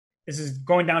This is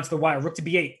going down to the wire. Rook to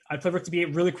b8. I play rook to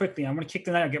b8 really quickly. I'm going to kick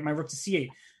the knight. I'll get my rook to c8.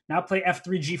 Now play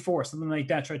f3, g4, something like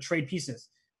that. Try to trade pieces.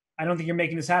 I don't think you're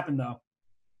making this happen, though.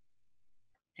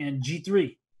 And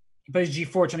g3. He plays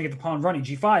g4, trying to get the pawn running.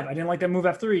 g5. I didn't like that move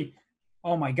f3.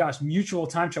 Oh my gosh, mutual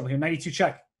time trouble here. 92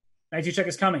 check. 92 check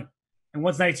is coming. And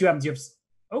once 92 happens, you have...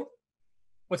 Oh,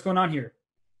 what's going on here?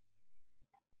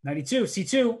 92,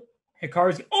 c2.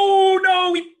 Hikaru's... Oh,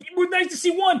 no! He moved knight to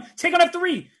c1. Take on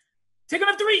f3. Take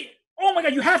on f3. Oh my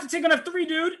god, you have to take on f3,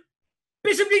 dude.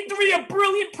 Bishop d3, a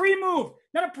brilliant pre-move.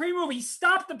 Not a pre-move, he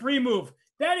stopped the pre-move.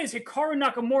 That is Hikaru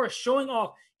Nakamura showing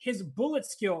off his bullet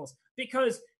skills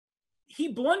because he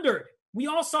blundered. We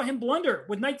all saw him blunder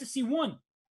with knight to c1.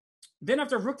 Then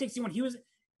after rook takes c1, he was...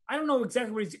 I don't know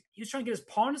exactly what he was trying to get his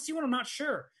pawn to c1. I'm not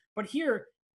sure. But here,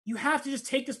 you have to just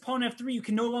take this pawn f3. You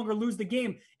can no longer lose the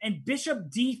game. And bishop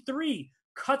d3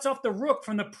 cuts off the rook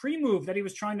from the pre-move that he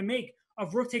was trying to make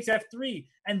of rook takes f3.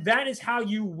 And that is how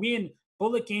you win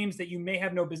bullet games that you may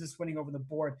have no business winning over the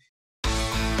board.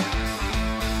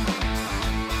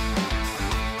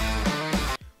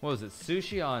 What was it?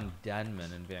 Sushi on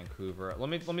Denman in Vancouver. Let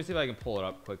me see if I can pull it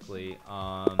up quickly.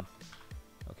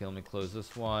 Okay, let me close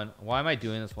this one. Why am I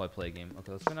doing this while I play a game?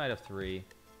 Okay, let's go knight f3.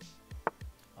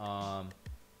 I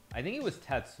think it was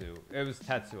Tetsu. It was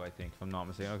Tetsu, I think, if I'm not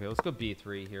mistaken. Okay, let's go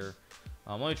b3 here.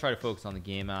 Let me try to focus on the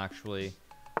game, actually.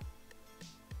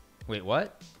 Wait,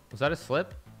 what? Was that a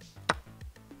slip?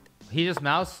 He just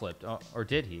mouse slipped. Or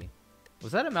did he?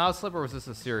 Was that a mouse slip or was this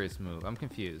a serious move? I'm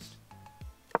confused.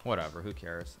 Whatever, who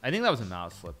cares? I think that was a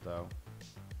mouse slip, though.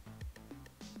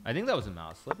 I think that was a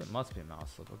mouse slip. It must be a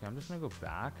mouse slip. Okay, I'm just going to go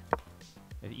back.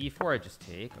 If e4, I just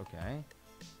take. Okay.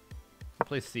 I'll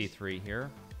play c3 here.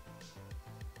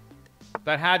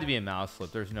 That had to be a mouse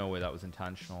slip. There's no way that was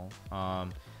intentional.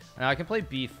 And I can play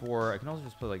b4. I can also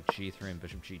just play like g3 and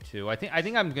bishop g2. I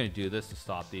think I'm going to do this to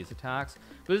stop these attacks.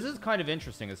 But this is kind of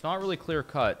interesting. It's not really clear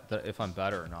cut that if I'm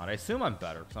better or not. I assume I'm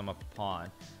better because I'm up a pawn.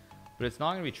 But it's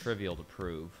not going to be trivial to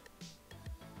prove.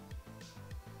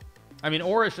 I mean,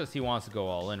 or it's just he wants to go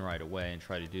all in right away and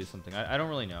try to do something. I don't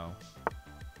really know.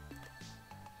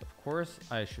 Of course,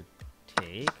 I should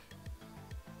take.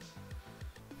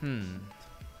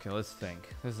 Okay, let's think.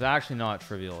 This is actually not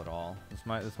trivial at all.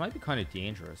 This might be kind of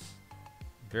dangerous.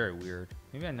 Very weird.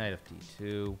 Maybe I knight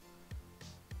fd2.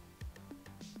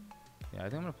 Yeah, I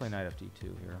think I'm gonna play knight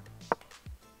fd2 here.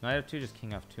 Knight f2, just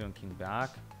king f2 and king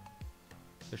back.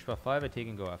 Bishop f5, I take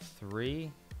and go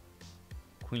f3.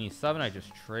 Queen e7, I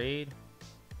just trade.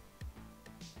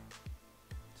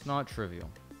 It's not trivial.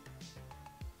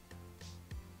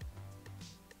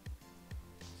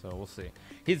 So we'll see.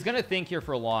 He's going to think here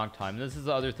for a long time. This is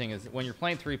the other thing is when you're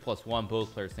playing 3+1,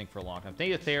 both players think for a long time. Thank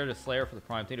you to Thayer to Slayer for the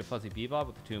prime. Thank you to Fuzzy Bebop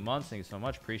with the 2 months. Thank you so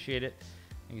much. Appreciate it.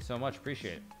 Thank you so much.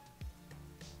 Appreciate it.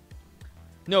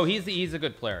 No, he's a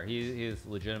good player. He is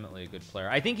legitimately a good player.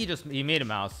 I think he made a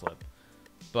mouse slip.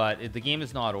 But the game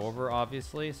is not over,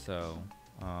 obviously. So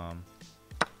I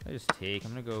just take.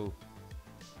 I'm going to go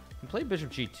and play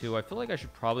bishop g2. I feel like I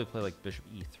should probably play like bishop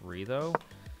e3 though.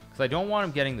 Because I don't want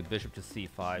him getting the bishop to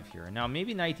c5 here. And now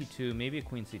maybe knight e2, maybe a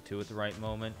queen c2 at the right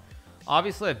moment.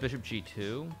 Obviously, I have bishop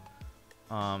g2.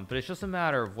 But it's just a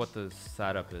matter of what the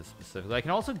setup is specifically. I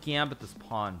can also gambit this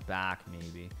pawn back,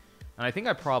 maybe. And I think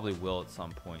I probably will at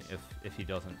some point if he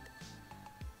doesn't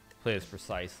play this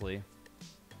precisely.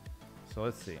 So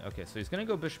let's see. Okay, so he's going to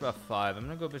go bishop f5. I'm going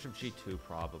to go bishop g2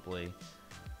 probably.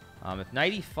 If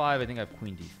knight e5, I think I have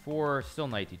queen d4. Still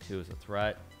knight d2 is a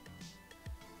threat.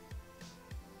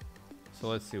 So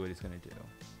let's see what he's going to do.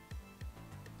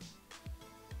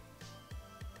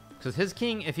 Because his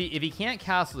king, if he can't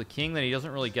castle the king, then he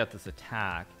doesn't really get this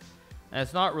attack. And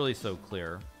it's not really so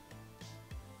clear.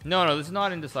 No, this is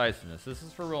not indecisiveness. This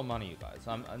is for real money, you guys.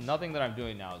 Nothing that I'm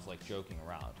doing now is like joking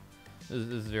around. This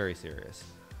is very serious.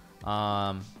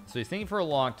 So he's thinking for a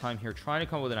long time here, trying to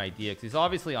come up with an idea. Because he's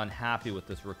obviously unhappy with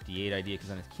this rook d8 idea. Because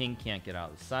then his king can't get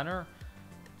out of the center.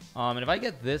 And if I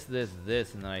get this,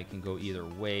 and then I can go either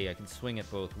way, I can swing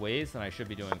it both ways, then I should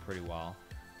be doing pretty well.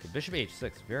 Okay, bishop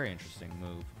h6, very interesting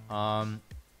move.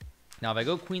 Now if I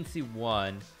go queen c1,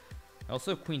 I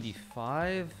also have queen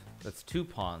d5. That's 2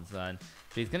 pawns then.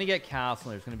 But he's going to get castle,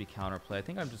 and there's going to be counterplay. I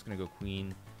think I'm just going to go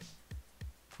queen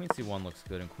c1 looks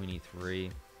good, and queen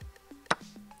e3.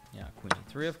 Yeah, queen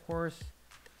e3, of course.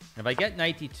 And if I get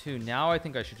knight d2, now I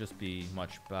think I should just be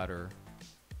much better.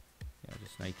 Yeah,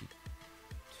 just knight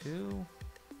d2.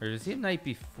 Or does he have knight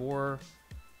b4?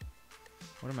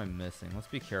 What am I missing? Let's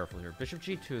be careful here. Bishop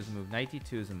g2 is a move. Knight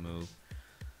d2 is a move.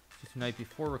 Just knight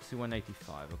b4, rook c1, knight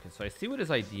d5. Okay, so I see what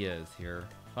his idea is here.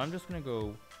 So I'm just going to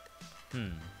go...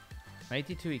 Knight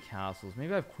d2, he castles.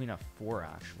 Maybe I have queen f4,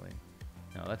 actually.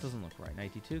 No, that doesn't look right.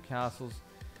 Knight d2, castles.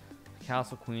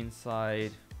 Castle, queen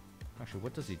side. Actually,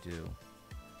 what does he do?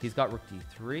 He's got rook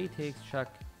d3, takes,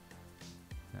 check.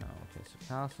 No, okay, so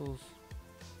castles.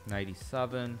 Knight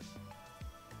e7.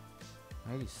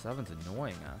 Knight e7's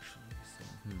annoying, actually. So,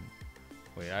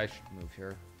 wait, I should move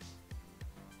here.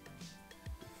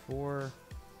 4.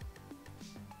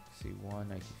 c1,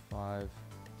 knight d5.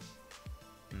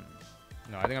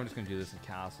 No, I think I'm just going to do this in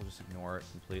castle. Just ignore it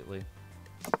completely.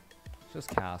 Just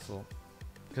castle.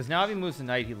 Because now if he moves the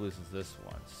knight, he loses this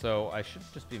one. So I should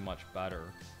just be much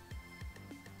better.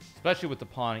 Especially with the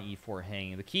pawn at e4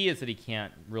 hanging. The key is that he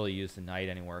can't really use the knight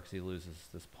anywhere because he loses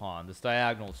this pawn. This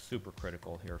diagonal is super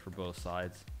critical here for both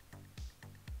sides.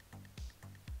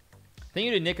 Thank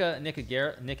you to Nick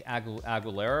Aguilera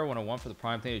 101 for the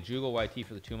prime. Thank you to Jugal YT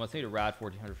for the 2 months. Thank you to Rad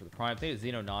 1400 for the prime. Thank you to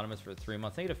Zeno Anonymous for the 3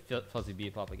 months. Thank you to Fuzzy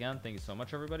Beef Up again. Thank you so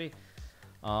much, everybody.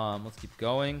 Let's keep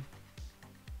going.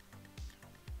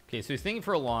 Okay, so he's thinking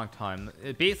for a long time.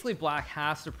 Basically, black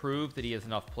has to prove that he has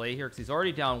enough play here because he's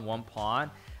already down 1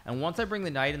 pawn. And once I bring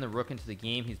the knight and the rook into the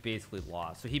game, he's basically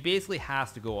lost. So he basically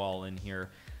has to go all in here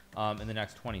in the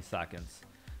next 20 seconds.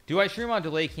 Do I stream on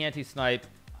delay? Can't he snipe?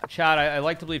 Chad, I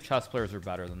like to believe chess players are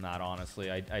better than that,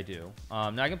 honestly. I do.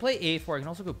 Now I can play a4. I can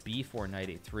also go b4, knight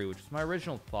a3, which is my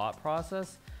original thought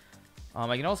process.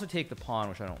 I can also take the pawn,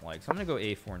 which I don't like. So I'm going to go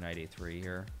a4, knight a3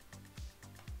 here.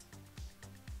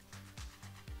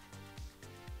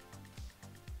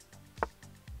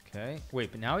 Okay.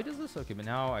 Wait, but now he does this? Okay, but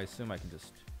now I assume I can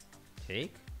just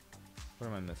take?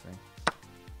 What am I missing?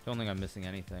 Don't think I'm missing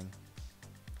anything.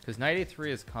 Because knight a3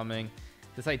 is coming.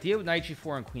 This idea with knight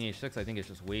g4 and queen h6, I think is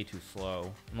just way too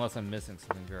slow. Unless I'm missing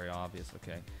something very obvious.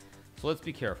 Okay. So let's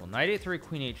be careful. Knight a3,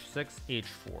 queen h6,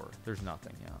 h4. There's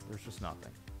nothing. Yeah, there's just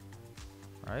nothing.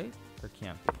 Right? There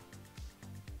can't be.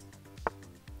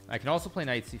 I can also play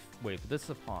knight c... Wait, but this is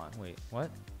a pawn. Wait, what?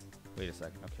 Wait a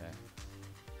second. Okay.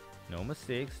 No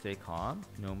mistakes. Stay calm.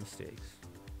 No mistakes.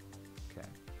 Okay.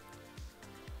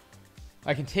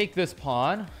 I can take this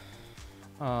pawn.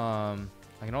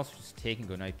 I can also just take and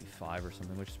go knight b5 or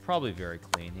something, which is probably very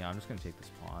clean. Yeah, I'm just going to take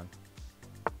this pawn.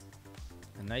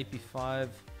 And knight b5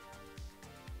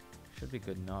 should be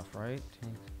good enough, right?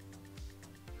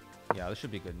 Yeah, this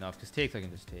should be good enough, because takes I can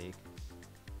just take.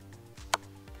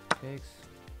 Takes.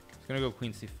 It's going to go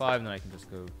queen c5, and then I can just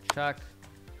go check.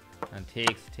 And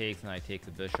takes, and I take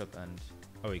the bishop, and...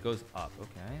 Oh, he goes up.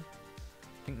 Okay.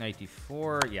 I think knight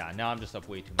d4. Yeah, now I'm just up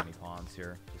way too many pawns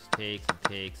here. Just takes and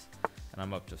takes. And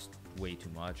I'm up just way too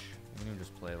much. I can even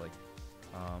just play like...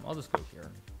 I'll just go here.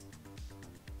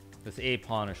 This a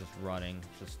pawn is just running.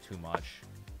 It's just too much.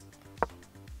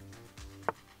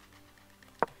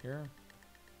 Here.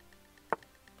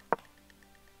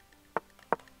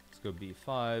 Let's go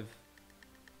b5.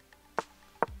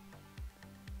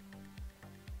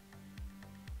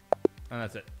 And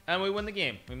that's it. And we win the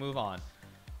game. We move on.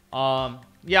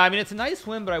 Yeah, I mean, it's a nice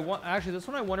win, but actually, this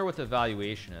one I wonder what the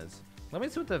evaluation is. Let me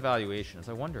see what the evaluation is.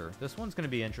 I wonder. This one's going to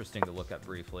be interesting to look at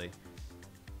briefly.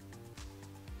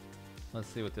 Let's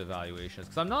see what the evaluation is,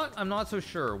 because I'm not so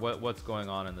sure what's going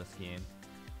on in this game.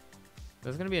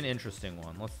 This is going to be an interesting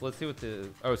one. Let's see what the...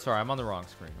 Oh, sorry, I'm on the wrong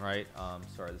screen, right?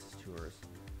 Sorry, this is tours.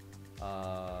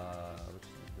 Which is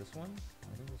this one? I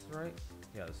think this is right.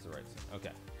 Yeah, this is the right scene.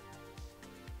 Okay.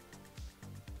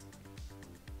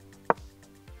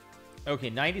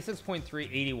 Okay, 96.3,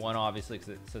 81, obviously,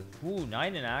 because it says, ooh,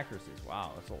 9 inaccuracies.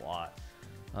 Wow, that's a lot.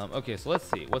 Okay, so let's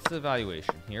see. What's the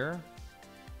evaluation here?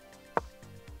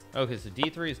 Okay, so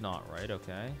D3 is not right.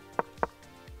 Okay.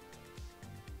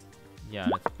 Yeah,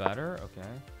 and it's better. Okay.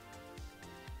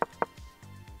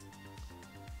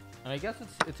 And I guess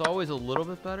it's always a little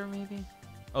bit better, maybe?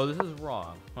 Oh, this is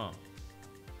wrong. Huh.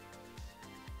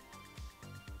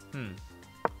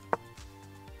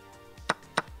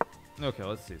 Okay,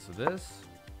 let's see. So this.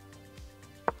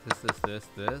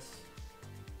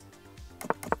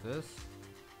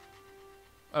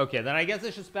 Okay, then I guess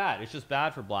it's just bad. It's just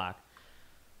bad for black.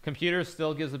 Computer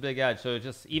still gives a big edge. So it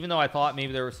just, even though I thought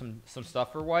maybe there was some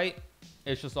stuff for white,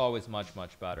 it's just always much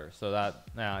better. So that,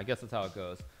 yeah, I guess that's how it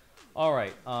goes. All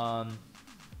right.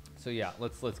 So yeah,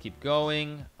 let's keep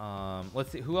going. Let's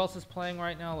see who else is playing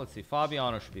right now. Let's see.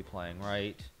 Fabiano should be playing,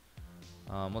 right?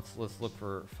 Let's look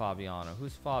for Fabiano.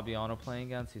 Who's Fabiano playing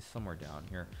against? He's somewhere down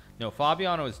here. No,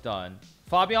 Fabiano is done.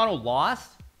 Fabiano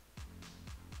lost?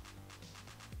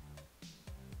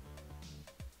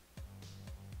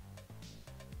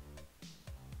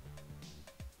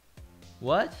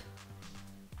 What?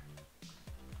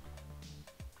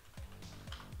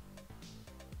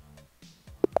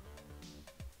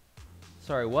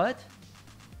 Sorry, what?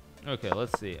 Okay,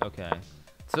 let's see. Okay.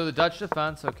 So the Dutch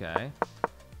defense, okay.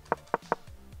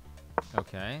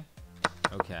 Okay.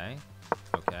 Okay.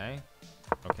 Okay.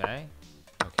 Okay.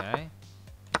 Okay.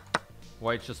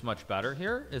 White's just much better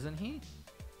here, isn't he?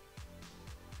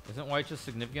 Isn't White just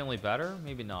significantly better?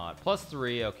 Maybe not.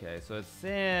 +3, okay. So it's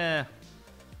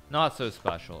not so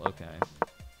special. Okay.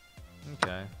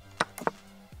 Okay.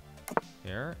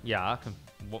 Here. Yeah,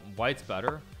 White's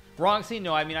better. Wrong scene.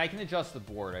 No, I mean I can adjust the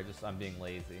board. I'm being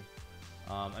lazy.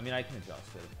 I mean I can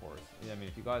adjust it, of course. I mean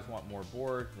if you guys want more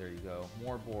board, there you go.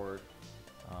 More board.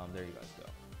 There you guys go.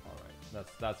 All right.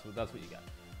 That's what you get.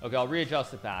 Okay, I'll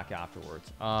readjust it back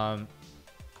afterwards.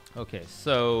 Okay,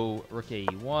 so Rook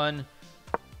AE1.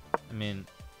 I mean,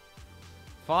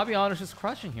 Fabiano's just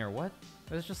crushing here. What?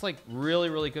 It's just like really,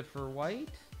 really good for White.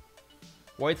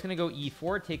 White's gonna go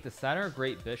E4, take the center.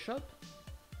 Great bishop.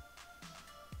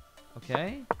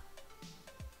 Okay.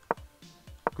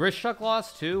 Grishuk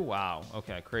lost too. Wow.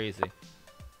 Okay, crazy.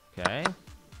 Okay.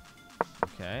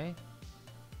 Okay.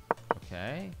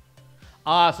 Okay.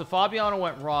 So Fabiano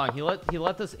went wrong. He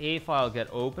let this A file get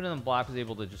open, and then Black was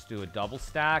able to just do a double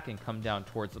stack and come down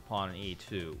towards the pawn in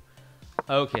A2.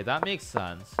 Okay, that makes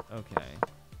sense. Okay.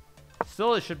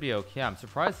 Still, it should be okay. I'm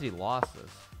surprised that he lost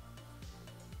this.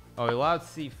 Oh, he allowed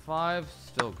C5.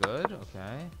 Still good.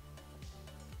 Okay.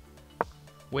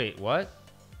 Wait, what?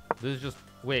 This is just...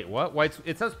 Wait, what? White's...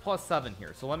 It says +7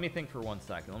 here, so let me think for 1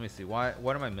 second. Let me see. What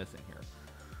am I missing here?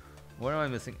 What am I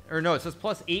missing? Or no, it says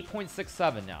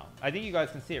 +8.67 now. I think you guys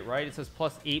can see it, right? It says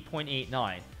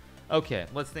 +8.89. Okay,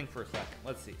 let's think for a second.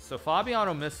 Let's see. So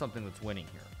Fabiano missed something that's winning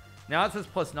here. Now it says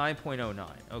 +9.09.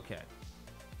 Okay.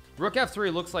 Rook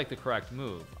F3 looks like the correct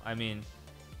move. I mean,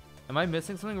 am I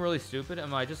missing something really stupid?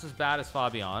 Am I just as bad as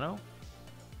Fabiano?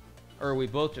 Or are we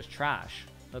both just trash?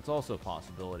 That's also a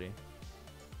possibility.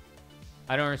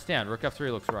 I don't understand. Rook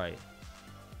F3 looks right.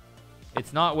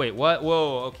 It's not... Wait, what?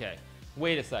 Whoa, okay.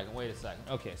 Wait a second.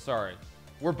 Okay, sorry.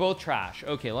 We're both trash.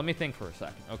 Okay, let me think for a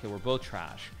second. Okay, we're both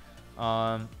trash.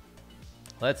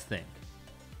 Let's think.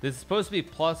 This is supposed to be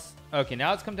plus... Okay,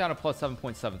 now it's come down to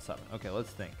 +7.77. Okay, let's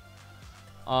think.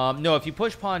 No, if you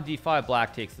push pawn D5,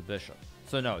 Black takes the bishop.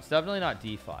 So no, it's definitely not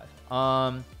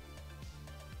D5.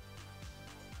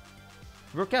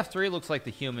 Rook F3 looks like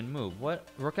the human move. What?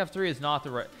 Rook F3 is not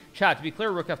the right... Chat, to be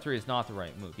clear, Rook F3 is not the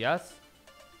right move. Yes?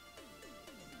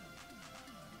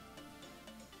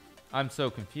 I'm so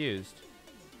confused.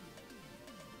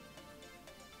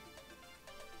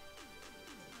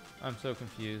 I'm so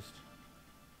confused.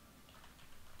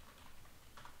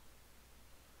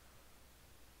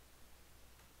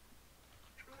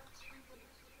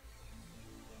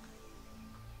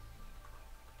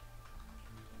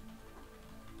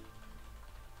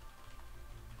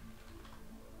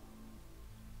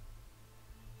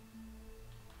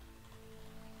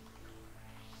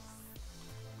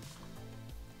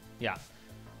 Yeah.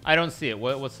 I don't see it.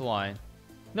 What's the line?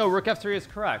 No, Rook F3 is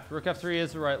correct. Rook F3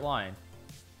 is the right line.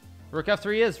 Rook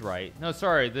F3 is right. No,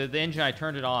 sorry. The engine, I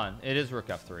turned it on. It is Rook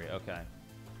F3. Okay.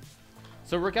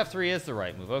 So Rook F3 is the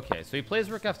right move. Okay. So he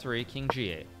plays Rook F3, King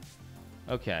G8.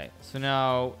 Okay. So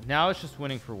now it's just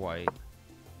winning for White.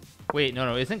 Wait,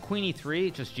 no. Isn't Queen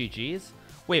E3 just GG's?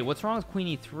 Wait, what's wrong with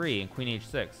Queen E3 and Queen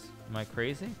H6? Am I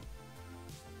crazy?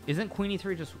 Isn't Queen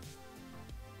E3 just...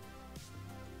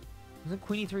 Isn't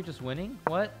Queen E3 just winning?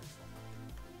 What?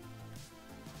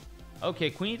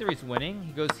 Okay, Queen E3 is winning.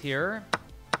 He goes here.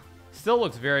 Still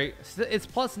looks very... It's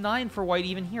 +9 for White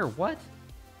even here. What?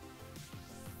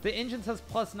 The engine says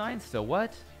 +9 still.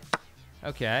 What?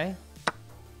 Okay.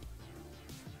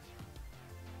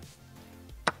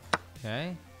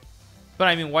 Okay. But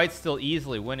I mean, White's still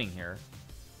easily winning here.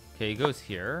 Okay, he goes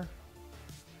here.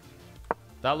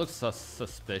 That looks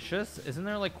suspicious. Isn't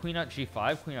there like Queen at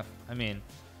G5? Queen F... I mean...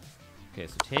 Okay,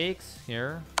 so takes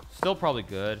here. Still probably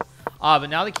good. But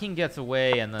now the king gets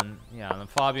away, and then, yeah, and then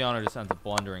Fabiano just ends up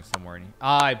blundering somewhere. And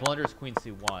he blunders Queen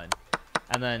C1.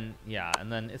 And then, yeah, and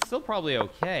then it's still probably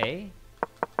okay.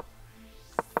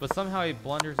 But somehow he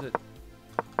blunders it.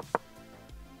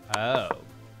 Oh.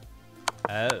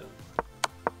 Oh.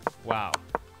 Wow.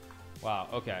 Wow,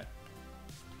 okay.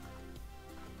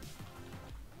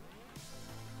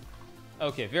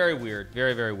 Okay, very weird.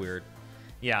 Very, very weird.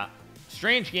 Yeah.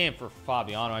 Strange game for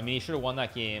Fabiano. I mean, he should have won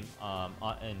that game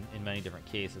in many different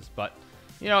cases. But,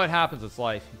 you know, it happens. It's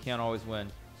life. You can't always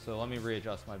win. So let me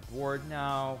readjust my board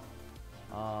now.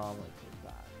 Let's put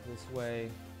that this way.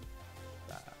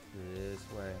 That this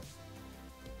way.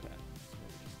 Okay. Just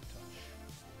a touch.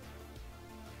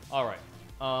 All right.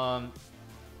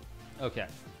 Okay.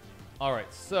 All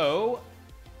right. So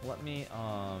let me...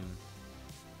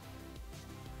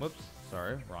 Whoops.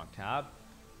 Sorry. Wrong tab.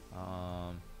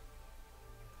 I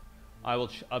will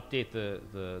update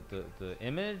the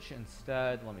image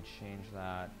instead. Let me change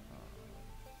that.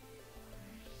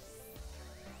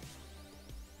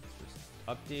 Let's just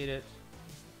update it.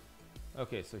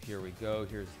 Okay, so here we go.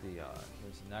 Here's the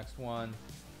next one.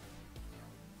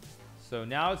 So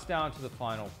now it's down to the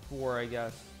final 4, I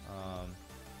guess.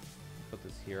 Put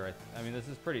this here. I mean, this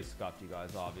is pretty scuffed, you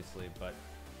guys, obviously, but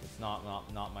it's not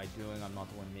my doing. I'm not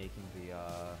the one making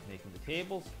the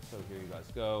tables. So here you guys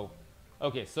go.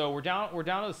 Okay, so we're down to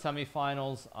the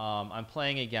semifinals. I'm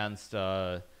playing against who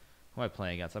am I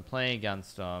playing against? I'm playing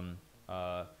against Ranak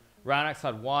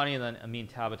Sadwani, and then Amin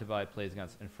Tabatabai plays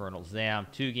against Infernal Zam.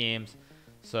 2 games.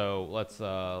 So let's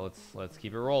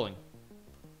keep it rolling.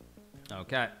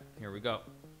 Okay, here we go.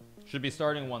 Should be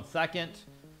starting in 1 second.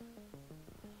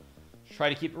 Try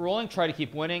to keep it rolling. Try to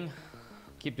keep winning.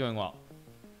 Keep doing well.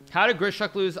 How did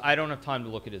Grishuk lose? I don't have time to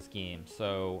look at his game,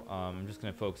 so I'm just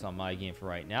going to focus on my game for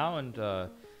right now,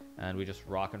 and we just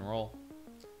rock and roll.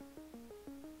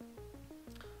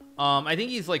 I think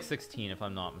he's like 16, if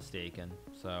I'm not mistaken.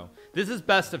 So this is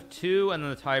best of 2, and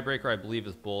then the tiebreaker, I believe,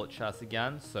 is bullet chess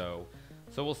again. So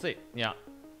we'll see. Yeah.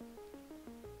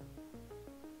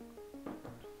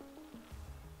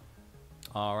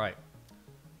 All right.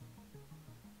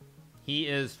 He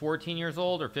is 14 years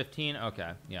old or 15.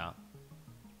 Okay, yeah.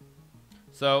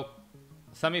 So,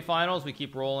 semifinals, we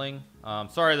keep rolling.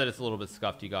 Sorry that it's a little bit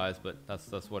scuffed, you guys, but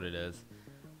that's what it is.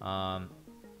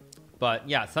 But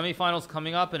yeah, semifinals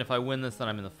coming up, and if I win this, then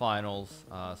I'm in the finals.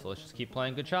 So let's just keep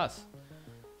playing good chess.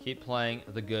 Keep playing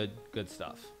the good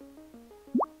stuff.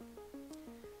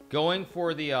 Going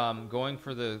for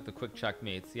the quick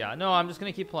checkmates. Yeah, no, I'm just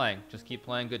gonna keep playing. Just keep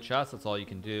playing good chess. That's all you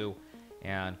can do,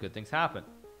 and good things happen.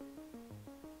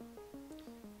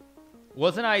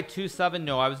 Wasn't I 2-7?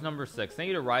 No, I was number 6. Thank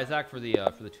you to Ryzak for the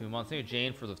 2 months. Thank you to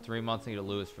Jane for the 3 months. Thank you to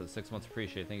Lewis for the 6 months.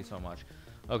 Appreciate it. Thank you so much.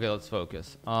 Okay, let's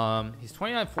focus. He's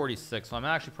 29.46, so I'm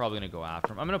actually probably gonna go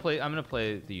after him. I'm gonna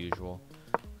play the usual.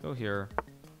 Go here.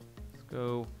 Let's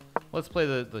go. Let's play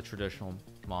the traditional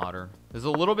modern. This is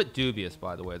a little bit dubious,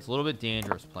 by the way. It's a little bit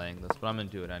dangerous playing this, but I'm gonna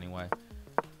do it anyway.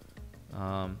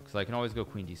 Because I can always go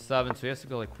queen d7, so he has to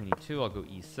go like queen e2. I'll go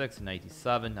e6 and knight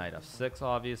d7, knight f6,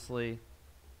 obviously.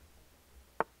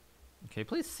 Okay,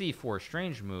 play c4.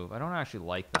 Strange move. I don't actually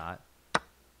like that.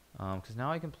 Because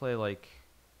now I can play like...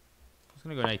 I'm just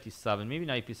going to go knight d7. Maybe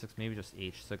knight b6. Maybe just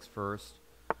h6 first.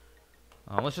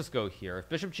 Let's just go here. If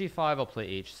bishop g5, I'll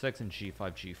play h6 and g5,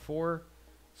 g4.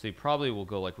 So he probably will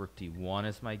go like rook d1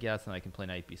 is my guess. And I can play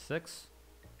knight b6.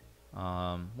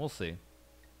 We'll see.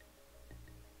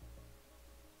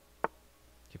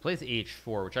 He plays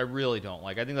h4, which I really don't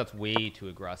like. I think that's way too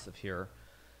aggressive here.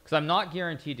 Because I'm not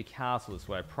guaranteed to castle this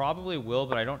way. I probably will,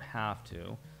 but I don't have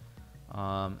to.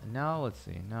 Now, let's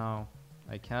see. Now,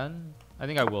 I can. I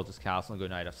think I will just castle and go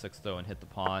knight f6, though, and hit the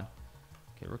pawn.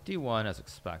 Okay, rook d1 as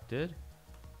expected.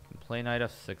 Can play knight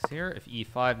f6 here. If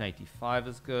e5, knight d5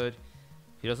 is good.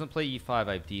 If he doesn't play e5,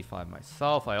 I have d5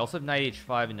 myself. I also have knight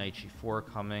h5 and knight g4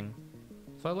 coming.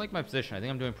 So I like my position. I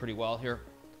think I'm doing pretty well here.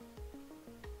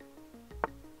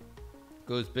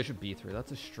 Goes bishop b3.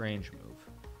 That's a strange move.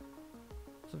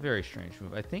 It's a very strange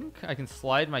move. I think I can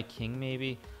slide my king,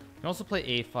 maybe. I can also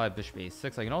play a5, bishop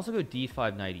a6. I can also go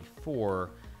d5, knight e4.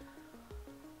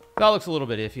 That looks a little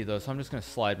bit iffy, though, so I'm just going to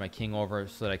slide my king over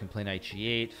so that I can play knight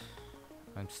g8.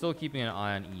 I'm still keeping an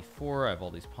eye on e4. I have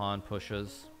all these pawn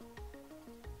pushes.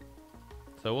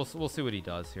 So we'll see what he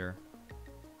does here.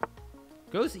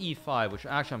 Goes e5, which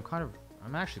actually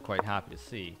I'm actually quite happy to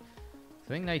see. So I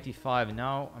think knight d5, and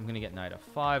now I'm going to get knight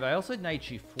f5. I also had knight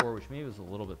g4, which maybe was a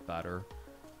little bit better.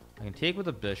 I can take with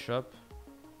a bishop.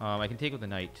 I can take with a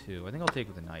knight too. I think I'll take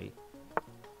with a knight.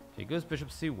 Okay, goes bishop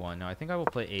c1. Now I think I will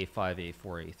play a5,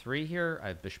 a4, a3 here. I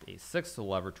have bishop a6 to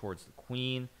lever towards the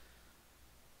queen.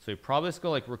 So you probably just go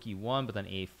like rook e1, but then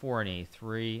a4 and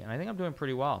a3. And I think I'm doing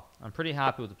pretty well. I'm pretty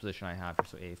happy with the position I have here.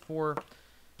 So a4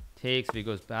 takes. If he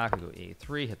goes back, I go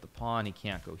a3, hit the pawn. He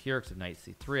can't go here because of knight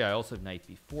c3. I also have knight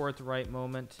b4 at the right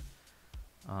moment.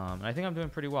 And I think I'm doing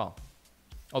pretty well.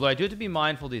 Although I do have to be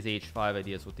mindful of these h5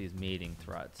 ideas with these mating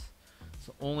threats. It's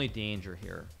the only danger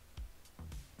here.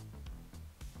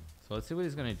 So let's see what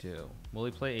he's going to do. Will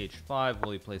he play h5?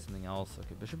 Will he play something else?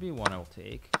 Okay, bishop b1 I will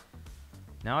take.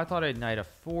 Now I thought I'd knight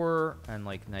f4 and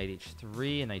like knight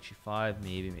h3 and knight g5.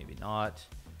 Maybe, maybe not.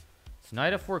 So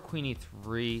knight f4, queen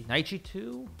e3. Knight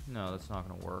g2? No, that's not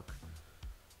going to work.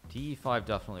 d5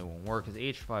 definitely won't work. Is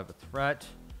h5 a threat?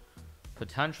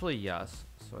 Potentially, yes.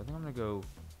 So I think I'm going to go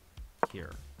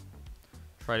here.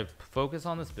 Try to focus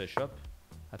on this bishop.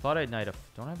 I thought I had knight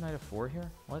don't I have knight f4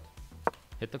 here? What?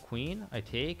 Hit the queen. I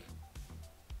take.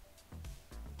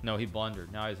 No, he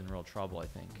blundered. Now he's in real trouble, I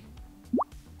think.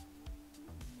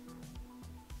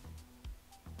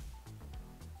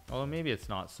 Although maybe it's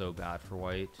not so bad for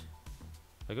white.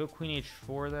 If I go queen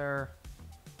h4 there.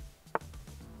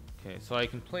 Okay, so I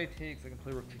can play takes. I can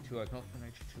play rook g2. I can also play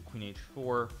knight g2, queen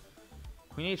h4.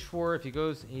 Queen h4, if he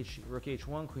goes rook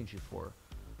h1, queen g4.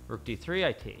 Rook d3,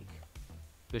 I take.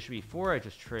 Bishop e4, I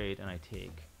just trade, and I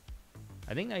take.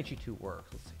 I think knight g2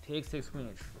 works. Let's see. Takes, queen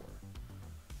h4.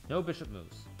 No bishop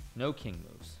moves. No king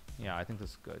moves. Yeah, I think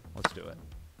this is good. Let's do it.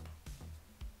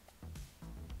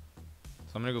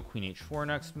 So I'm going to go queen h4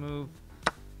 next move.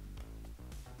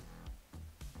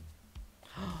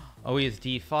 Oh, he has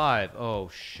d5. Oh,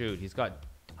 shoot. He's got...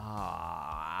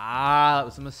 that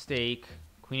was a mistake.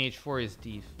 Queen h4 is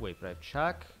d... Wait, but I have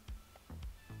check.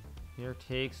 Here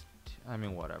takes... I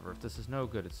mean, whatever. If this is no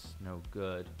good, it's no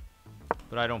good.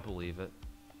 But I don't believe it.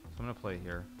 So I'm going to play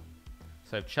here.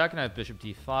 So I have check and I have bishop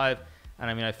d5. And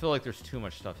I mean, I feel like there's too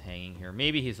much stuff hanging here.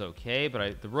 Maybe he's okay,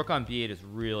 but the rook on b8 is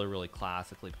really, really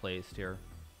classically placed here.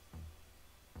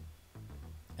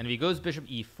 And if he goes bishop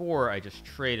e4, I just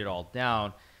trade it all down.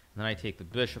 And then I take the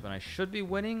bishop, and I should be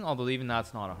winning, although even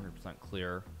that's not 100%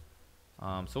 clear.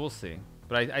 So we'll see.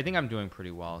 But I think I'm doing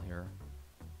pretty well here.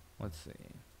 Let's see.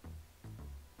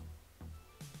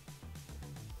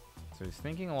 So he's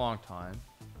thinking a long time.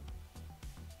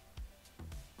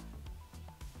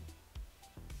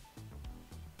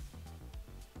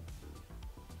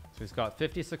 So he's got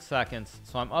 56 seconds.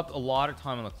 So I'm up a lot of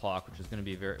time on the clock, which is going to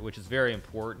be very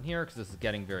important here because this is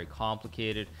getting very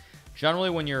complicated.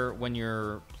 Generally, when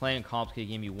you're playing a complicated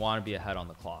game, you want to be ahead on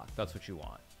the clock. That's what you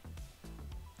want.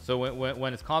 So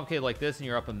when it's complicated like this and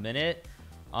you're up a minute,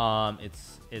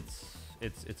 it's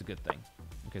a good thing.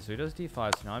 Okay, so he does d5.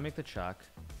 So now I make the check.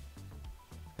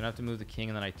 Gonna have to move the king,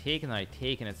 and then I take, and then I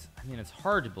take, and it's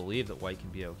hard to believe that white can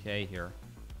be okay here.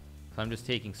 So I'm just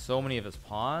taking so many of his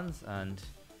pawns, and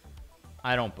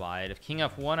I don't buy it. If king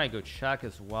f1, I go check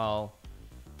as well.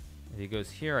 If he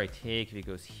goes here, I take. If he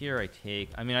goes here, I take.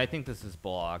 I mean, I think this is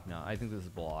Bologna. I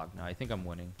think I'm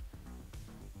winning.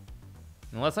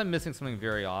 Unless I'm missing something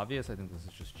very obvious, I think this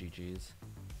is just GG's.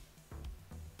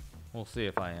 We'll see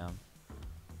if I am.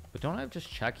 But don't I have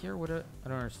just check here? I don't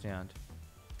understand.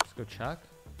 Just go check.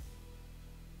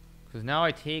 Because now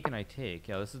I take and I take.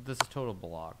 Yeah, this is total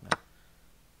Bologna.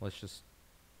 Let's just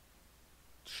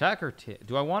check or tick.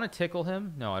 Do I want to tickle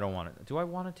him? No, I don't want to. Do I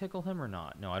want to tickle him or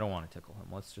not? No, I don't want to tickle him.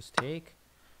 Let's just take.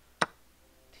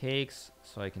 Takes.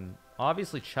 So I can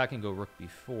obviously check and go rook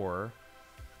b4.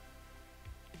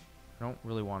 I don't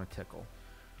really want to tickle.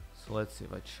 So let's see.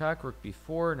 If I check, rook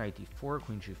b4, knight d4,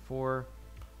 queen g4.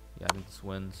 Yeah, I think this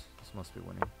wins. This must be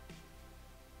winning.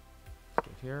 Let's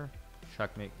go here.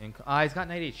 Checkmate. He's got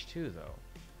knight h2 though.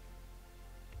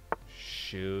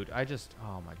 Shoot.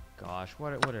 Oh my gosh.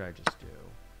 What did I just do?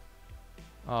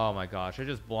 Oh my gosh. I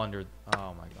just blundered.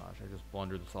 Oh my gosh. I just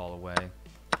blundered this all away.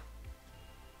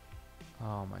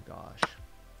 Oh my gosh.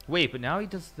 Wait, but now he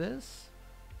does this?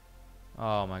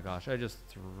 Oh my gosh. I just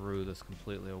threw this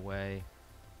completely away.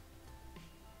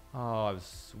 Oh, I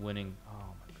was winning. Oh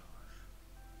my gosh.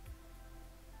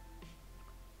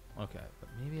 Okay, but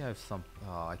maybe I have some...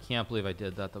 Oh, I can't believe I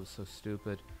did that. That was so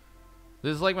stupid.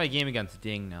 This is like my game against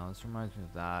Ding now. This reminds me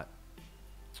of that.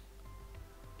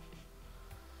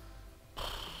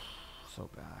 So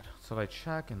bad. So if I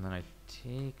check and then I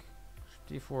take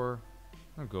d4,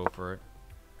 I'll go for it.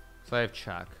 So I have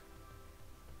check.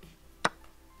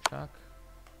 Check.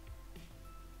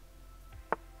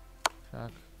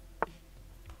 Check.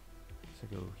 So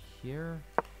I go here.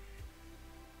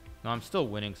 No, I'm still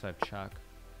winning, so I have check.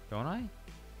 Don't I?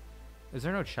 Is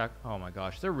there no check? Oh my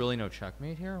gosh. Is there really no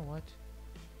checkmate here? What?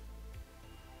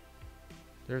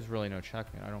 There's really no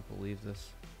checkmate. I don't believe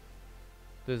this.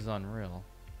 This is unreal.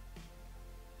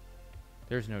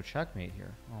 There's no checkmate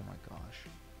here. Oh my gosh.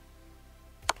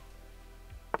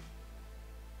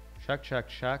 Check, check,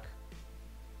 check.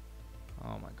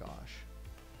 Oh my gosh.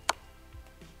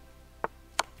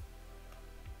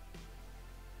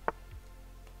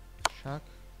 Check.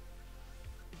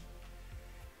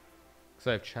 Because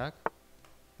I have check?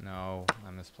 No,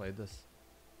 I misplayed this.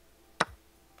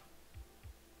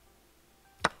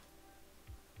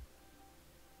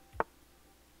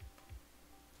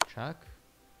 Check.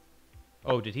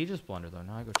 Oh, did he just blunder though?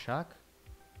 Now I go check.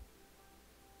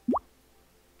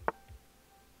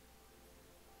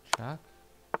 Check.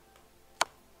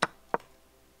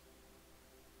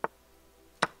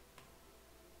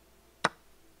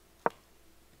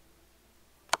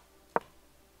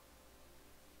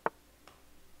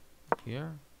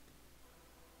 Here.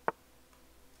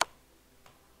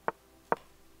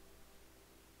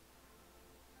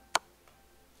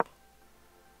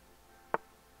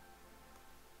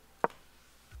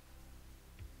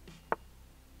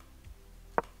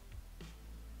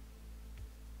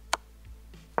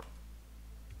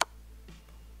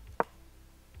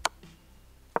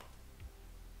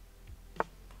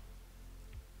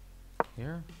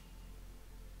 here.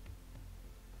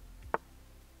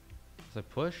 As I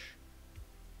push.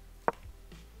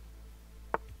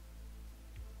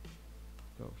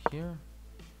 Go here.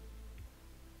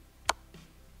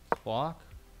 Block.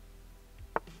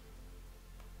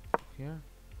 Here.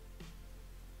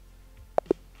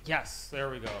 Yes,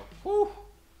 there we go. Whew.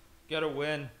 Get a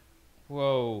win.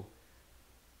 Whoa.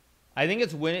 I think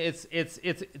it's win. It's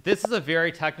this is a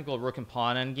very technical rook and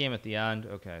pawn endgame at the end.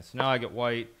 Okay, so now I get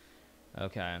white.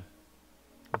 Okay.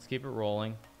 Let's keep it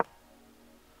rolling.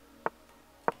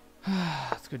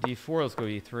 Let's go d4, let's go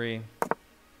e3.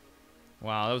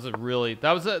 Wow, that was a really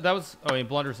oh, he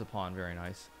blunders the pawn, very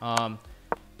nice.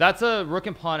 That's a rook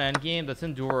and pawn endgame. That's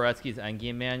in Dvoretsky's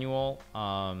endgame manual.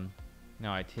 Now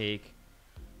I take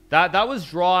that was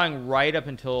drawing right up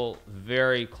until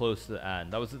very close to the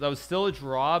end. That was still a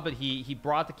draw, but he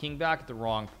brought the king back at the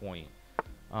wrong point.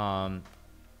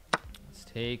 Let's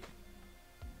take.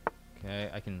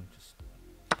 Okay, I can just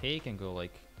take and go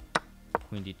like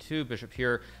queen d2, bishop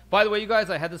here. By the way, you guys,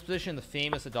 I had this position in the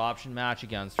famous adoption match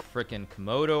against frickin'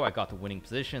 Komodo. I got the winning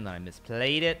position, then I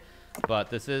misplayed it, but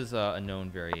this is a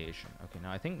known variation. Okay,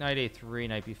 now I think knight a3,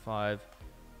 knight b5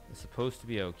 is supposed to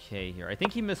be okay here. I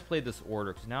think he misplayed this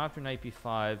order, because now after knight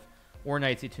b5 or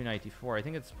knight c2, knight d4, I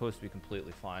think it's supposed to be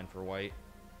completely fine for white.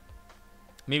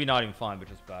 Maybe not even fine, but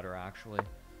just better, actually.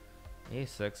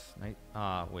 a6,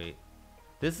 knight, wait.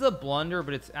 This is a blunder,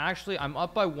 but it's actually, I'm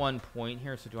up by 1 point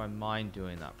here, so do I mind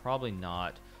doing that? Probably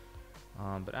not.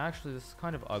 But actually, this is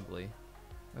kind of ugly.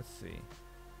 Let's see.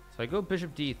 So I go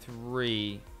bishop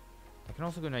d3. I can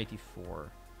also go knight d4.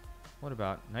 What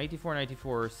about knight d4, knight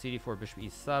d4, c4, bishop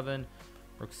e7,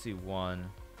 rook c1.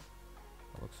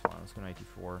 That looks fine. Let's go knight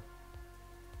d4.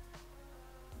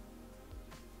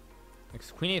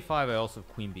 Next, queen a5, I also have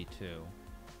queen b2.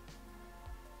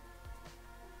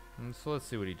 And so let's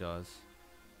see what he does.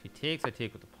 If he takes, I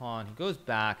take with the pawn. He goes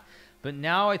back. But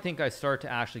now I think I start to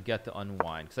actually get the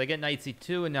unwind. Because I get knight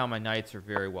c2, and now my knights are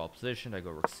very well positioned. I go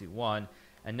rook c1.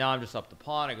 And now I'm just up the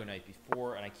pawn. I go knight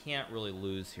b4. And I can't really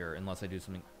lose here unless I do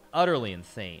something utterly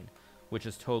insane. Which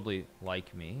is totally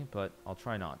like me. But I'll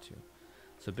try not to.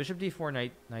 So bishop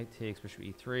d4, knight takes, bishop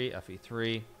e3,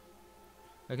 fe3.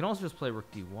 I can also just play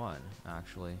rook d1,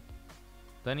 actually.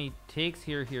 Then he takes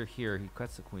here, here, here. He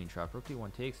cuts the queen trap. Rook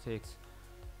d1 takes.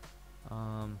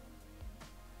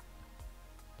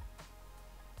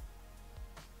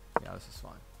 Yeah, this is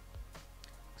fine.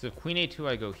 So if queen a2,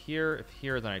 I go here. If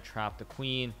here, then I trap the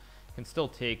queen. Can still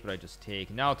take, but I just take.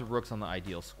 And now with the rooks on the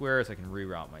ideal squares, I can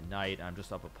reroute my knight. I'm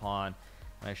just up a pawn.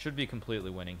 And I should be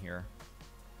completely winning here.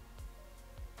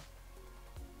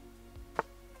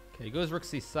 Okay, he goes rook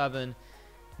c7.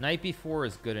 Knight b4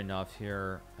 is good enough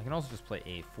here. I can also just play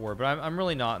a4, but I'm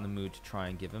really not in the mood to try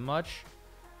and give him much.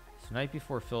 So knight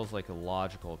b4 feels like a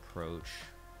logical approach.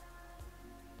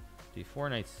 d4,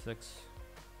 knight 6.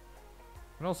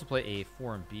 I can also play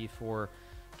a4 and b4.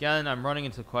 Again, I'm running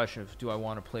into the question of, do I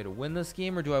want to play to win this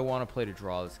game or do I want to play to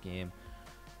draw this game?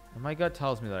 And my gut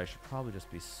tells me that I should probably just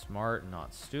be smart and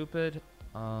not stupid.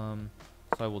 So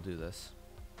I will do this.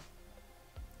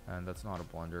 And that's not a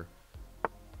blunder.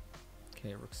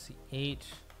 Okay, rook c8.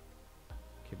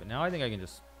 Okay, but now I think I can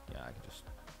just, yeah, I can just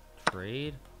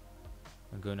trade.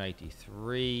 And go knight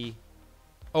d3.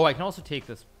 Oh, I can also take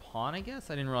this pawn, I guess?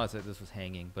 I didn't realize that this was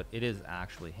hanging, but it is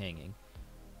actually hanging.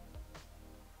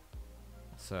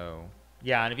 So,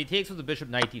 yeah, and if he takes with the bishop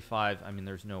knight d5, I mean,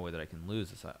 there's no way that I can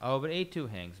lose this. Oh, but a2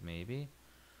 hangs, maybe.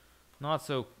 Not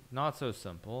so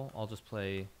simple. I'll just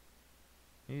play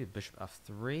maybe bishop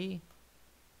f3.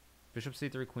 Bishop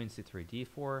c3, queen c3,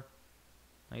 d4.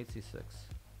 Knight c6.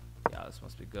 Yeah, this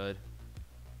must be good.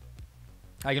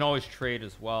 I can always trade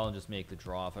as well and just make the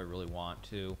draw if I really want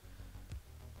to.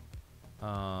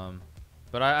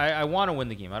 But I want to win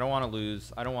the game. I don't want to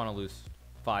lose. I don't want to lose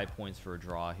 5 points for a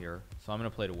draw here. So I'm going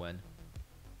to play to win.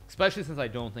 Especially since I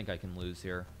don't think I can lose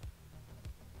here.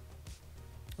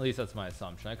 At least that's my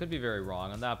assumption. I could be very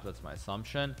wrong on that, but that's my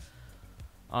assumption.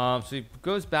 So he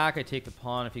goes back, I take the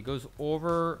pawn. If he goes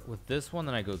over with this one,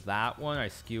 then I go that one. I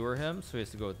skewer him, so he has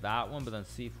to go with that one. But then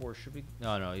c4 should be...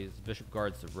 No, his bishop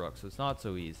guards the rook, so it's not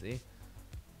so easy.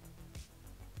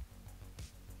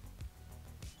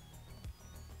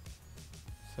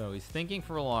 So he's thinking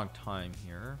for a long time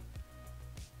here.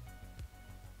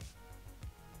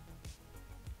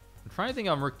 I'm trying to think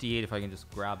on rook d8 if I can just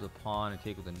grab the pawn and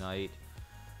take with the knight.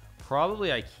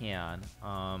 Probably I can.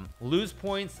 Lose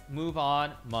points, move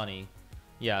on, money.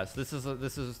 Yes, this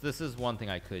is one thing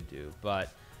I could do. But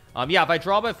yeah, if I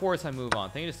draw by force, I move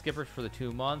on. Thank you to Skipper for the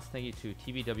 2 months. Thank you to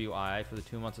TBWI for the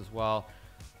 2 months as well.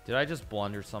 Did I just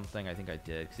blunder something? I think I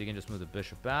did, because he can just move the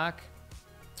bishop back.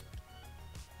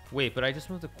 Wait, but I just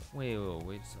moved the... Wait.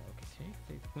 So, okay,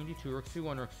 take queen d2, rook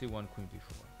c1, rook c1, queen d4.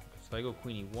 Okay, so if I go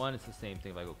queen e1, it's the same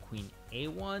thing. If I go queen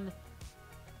a1,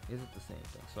 is it the same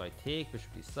thing? So I take bishop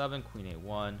d7, queen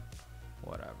a1,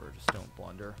 whatever. Just don't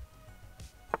blunder.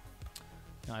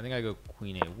 Now I think I go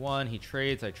queen a1. He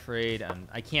trades, I trade, and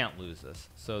I can't lose this.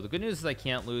 So the good news is I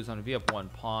can't lose. I'm going to be up one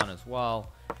pawn as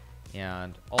well.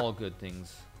 And all good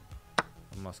things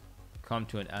must come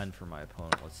to an end for my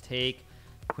opponent. Let's take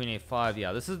queen a5.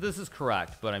 Yeah, this is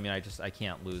correct, but I mean I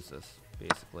can't lose this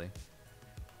basically.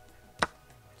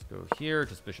 Let's go here,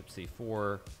 just bishop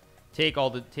c4. Take all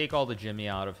the Jimmy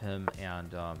out of him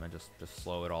and just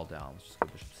slow it all down. Let's just go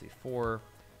bishop c4.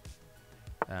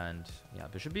 And yeah,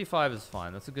 bishop b5 is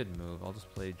fine. That's a good move. I'll just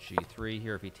play g3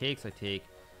 here. If he takes, I take.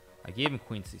 I gave him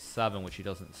queen c7, which he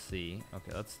doesn't see.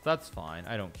 Okay, that's fine.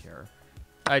 I don't care.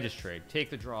 I just trade.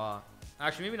 Take the draw.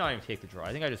 Actually, maybe not even take the draw.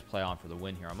 I think I just play on for the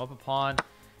win here. I'm up a pawn.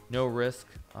 No risk.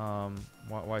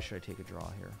 Why should I take a draw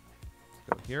here?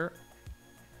 Let's go here.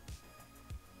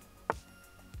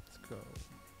 Let's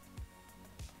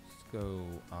go.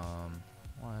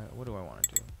 What do I want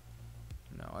to do?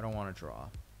 No, I don't want to draw.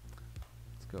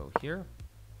 Let's go here.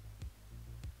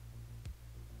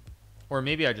 Or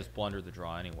maybe I just blundered the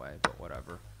draw anyway, but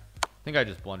whatever. I think I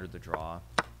just blundered the draw.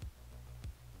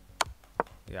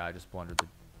 Yeah, I just blundered the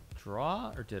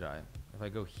draw, or did I? If I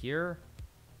go here,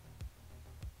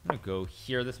 I'm gonna go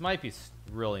here. This might be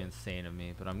really insane of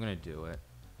me, but I'm gonna do it.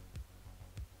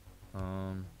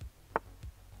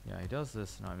 Yeah, he does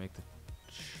this. Now I make the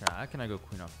check, and I go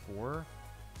queen f4.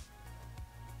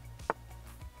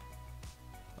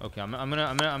 Okay, I'm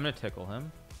gonna tickle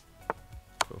him.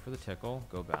 Go for the tickle,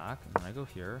 go back, and then I go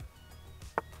here.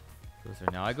 Goes there.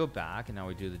 Now I go back, and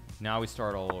now we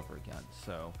start all over again.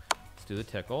 So let's do the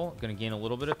tickle. I'm gonna gain a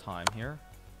little bit of time here.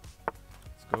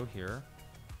 Let's go here.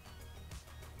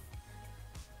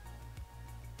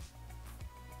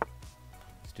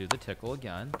 Let's do the tickle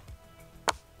again.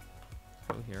 Let's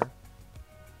go here.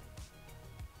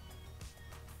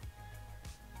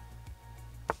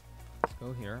 Let's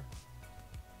go here.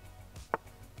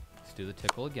 Let's do the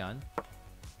tickle again.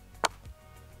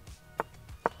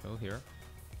 Go here.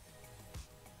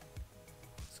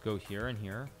 Let's go here and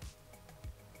here.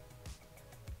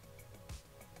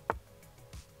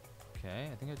 Okay,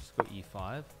 I think I just go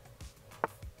e5.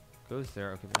 Goes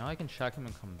there. Okay, but now I can check him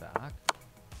and come back.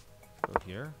 Let's go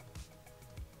here.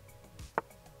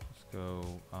 Let's go.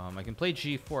 I can play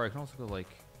g4. I can also go like.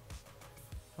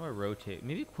 How do I rotate?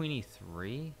 Maybe queen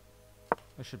e3.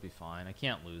 That should be fine. I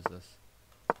can't lose this.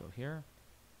 Let's go here.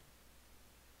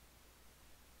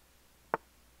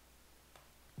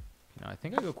 Now I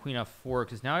think I go queen f4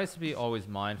 because now I have to be always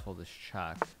mindful of this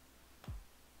check.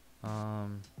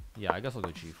 Yeah, I guess I'll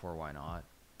go g4. Why not?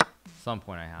 At some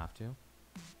point I have to.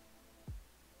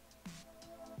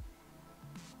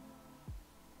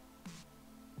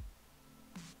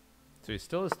 So he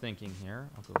still is thinking here.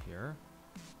 I'll go here.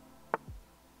 I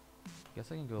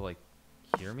guess I can go like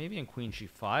here maybe, and queen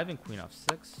g5 and queen f6.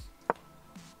 Let's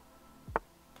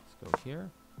go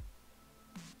here.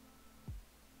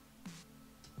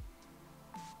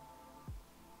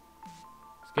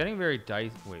 It's getting very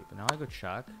dicey. Wait, but now I go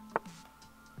check.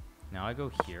 Now I go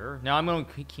here. Now I'm going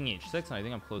king h6, and I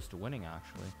think I'm close to winning,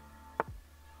 actually.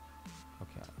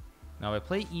 Okay. Now if I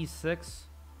play e6,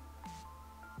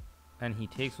 and he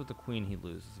takes with the queen, he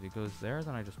loses. If he goes there,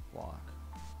 then I just block.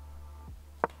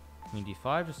 Queen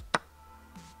d5, just...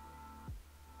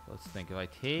 Let's think. If I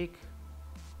take...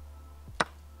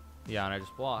 Yeah, and I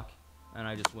just block. And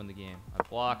I just win the game. I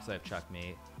block because I have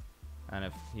checkmate. And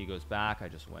if he goes back, I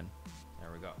just win. There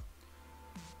we go.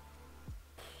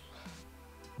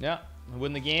 Yeah,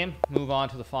 win the game. Move on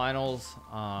to the finals.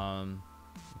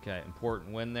 Okay,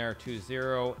 important win there,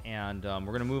 2-0. And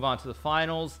we're going to move on to the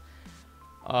finals,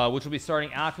 which will be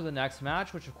starting after the next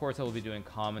match, which, of course, I will be doing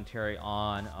commentary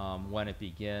on when it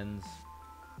begins.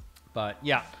 But,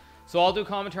 yeah. So I'll do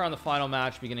commentary on the final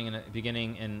match beginning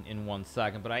in 1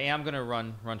 second. But I am going to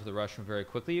run to the restroom very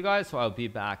quickly, you guys. So I'll be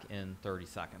back in 30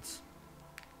 seconds.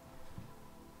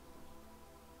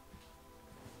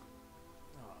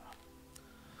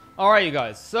 All right, you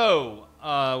guys. So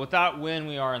with that win,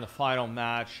 we are in the final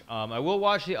match. I will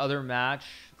watch the other match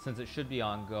since it should be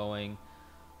ongoing.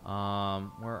 Where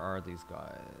are these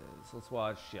guys? Let's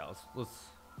watch. Yeah,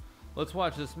 let's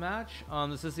watch this match.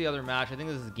 This is the other match. I think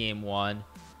this is game 1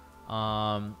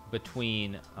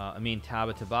 between Amin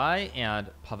Tabatabai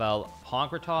and Pavel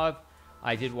Pankratov.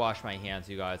 I did wash my hands,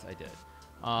 you guys. I did.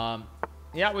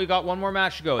 Yeah, we got one more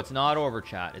match to go. It's not over,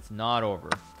 chat. It's not over.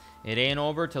 It ain't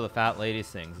over till the fat lady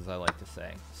sings, as I like to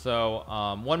say. So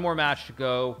one more match to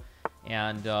go,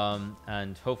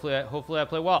 and hopefully I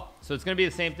play well. So it's gonna be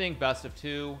the same thing, best of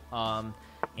 2,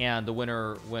 and the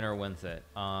winner wins it.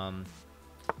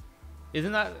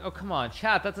 Isn't that? Oh, come on,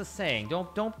 chat. That's a saying.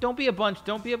 Don't be a bunch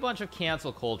of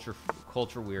cancel culture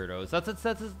weirdos.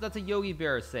 That's a Yogi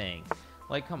Bear saying.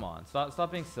 Like, come on,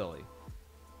 stop being silly.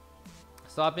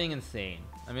 Stop being insane.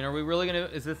 I mean, are we really gonna?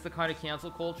 Is this the kind of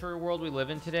cancel culture world we live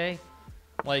in today?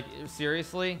 Like,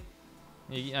 seriously?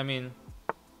 I mean,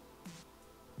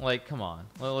 like, come on.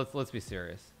 Let's be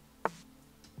serious.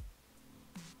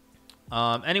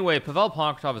 Anyway, Pavel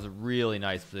Pankratov is a really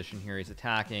nice position here. He's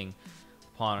attacking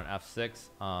pawn on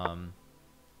f6.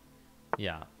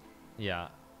 Yeah.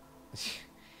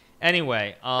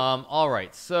 Anyway, all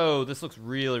right. So this looks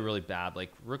really bad.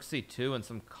 Like rook c2 and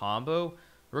some combo.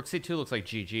 Rook c2 looks like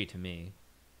GG to me,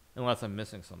 unless I'm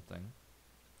missing something.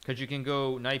 Because you can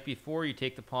go knight b4, you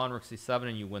take the pawn, rook c7,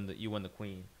 and you win the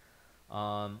queen.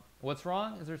 What's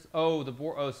wrong? Is there? Oh, the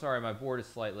board. Oh, sorry, my board is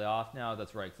slightly off now.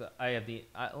 That's right. I have the.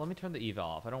 Let me turn the eval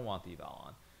off. I don't want the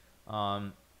eval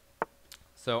on.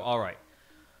 So all right.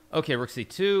 Okay, rook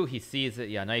c2. He sees it.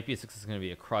 Yeah, knight b6 is going to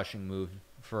be a crushing move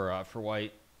for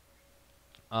white.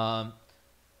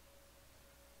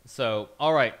 So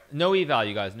all right, no eval,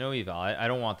 you guys. No eval. I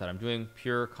don't want that. I'm doing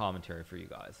pure commentary for you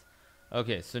guys.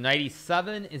 Okay, so knight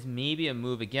e7 is maybe a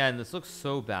move again. This looks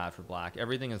so bad for black.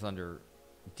 Everything is under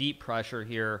deep pressure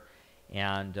here,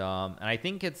 and I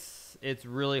think it's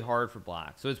really hard for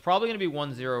black. So it's probably going to be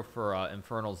 1-0 for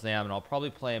Infernal Zam, and I'll probably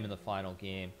play him in the final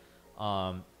game,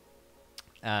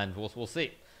 and we'll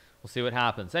see. We'll see what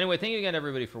happens. Anyway, thank you again,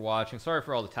 everybody, for watching. Sorry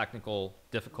for all the technical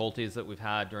difficulties that we've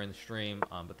had during the stream,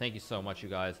 but thank you so much, you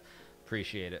guys.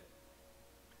 Appreciate it.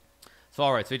 So,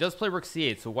 all right, so he does play rook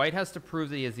c8. So white has to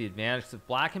prove that he has the advantage. If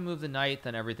black can move the knight,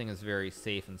 then everything is very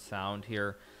safe and sound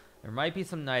here. There might be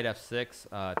some knight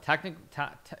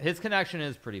f6. His connection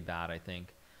is pretty bad, I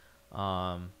think.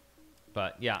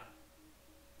 But, yeah.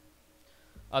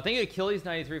 Thank you,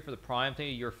 Achilles93 for the prime. Thank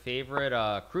you, your favorite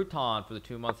Crouton for the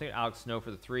 2 months. Thank you, Alex Snow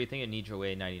for the 3. Thank you,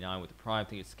 Nijo99 with the prime.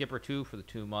 Thank you, Skipper2 for the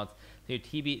 2 months.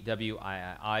 Thank you,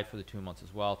 TBWII for the 2 months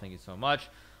as well. Thank you so much.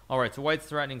 All right, so white's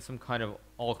threatening some kind of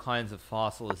all kinds of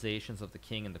fossilizations of the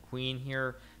king and the queen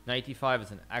here. Knight d5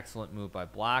 is an excellent move by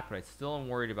black, but I still am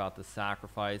worried about the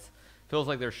sacrifice. Feels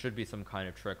like there should be some kind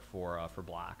of trick for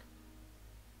black.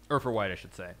 Or for white, I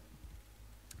should say.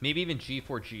 Maybe even g4,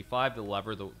 g5 to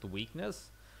lever the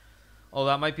weakness. Oh,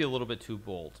 that might be a little bit too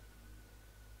bold.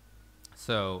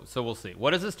 So we'll see.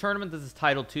 What is this tournament? This is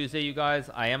Title Tuesday, you guys.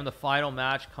 I am in the final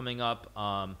match coming up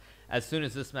as soon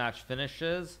as this match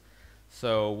finishes.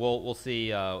 So we'll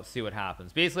see what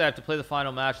happens. Basically, I have to play the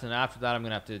final match, and then after that, I'm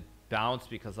gonna have to bounce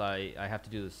because I have to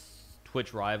do this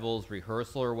Twitch Rivals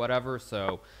rehearsal or whatever.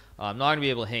 So I'm not gonna be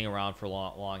able to hang around for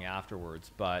long afterwards.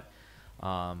 But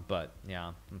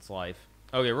yeah, it's life.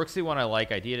 Okay, rook c1 I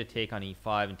like. Idea to take on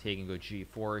e5 and take and go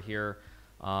g4 here.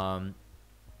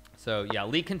 So yeah,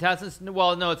 league contestants.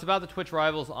 Well, no, it's about the Twitch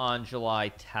Rivals on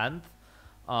July 10th.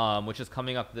 Which is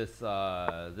coming up this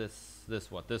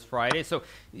Friday. So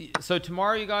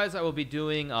tomorrow, you guys, I will be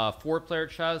doing 4-player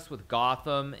chess with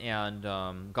Gotham and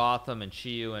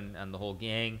Chiyu and the whole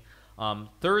gang.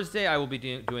 Thursday, I will be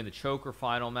doing the Choker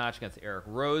final match against Eric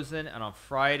Rosen, and on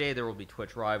Friday there will be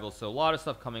Twitch Rivals. So a lot of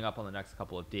stuff coming up on the next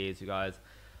couple of days, you guys,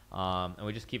 and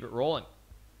we just keep it rolling.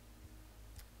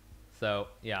 So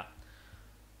yeah,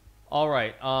 all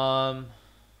right.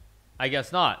 I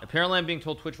guess not. Apparently, I'm being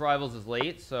told Twitch Rivals is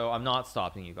late, so I'm not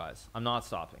stopping, you guys. I'm not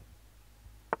stopping.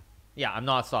 Yeah, I'm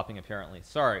not stopping, apparently.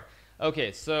 Sorry.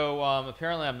 Okay, so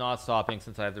apparently I'm not stopping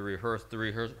since I have the rehearsal. The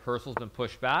rehearsal's been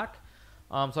pushed back.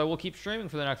 So I will keep streaming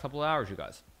for the next couple of hours, you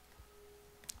guys.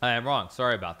 I am wrong.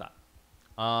 Sorry about that.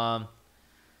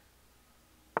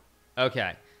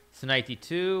 Okay, so knight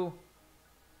d2.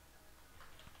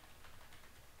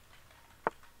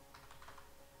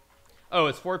 Oh,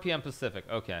 it's 4 p.m. Pacific.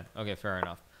 Okay, fair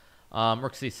enough.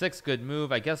 Rook c6, good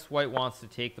move. I guess white wants to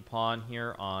take the pawn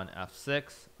here on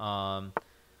f6.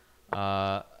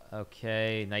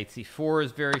 Okay, knight c4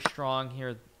 is very strong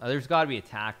here. There's got to be a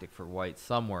tactic for white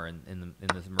somewhere in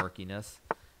this murkiness.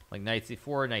 Like knight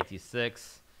c4, knight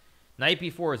d6. Knight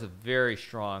b4 is a very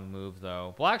strong move,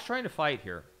 though. Black's trying to fight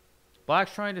here.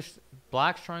 Black's trying to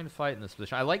fight in this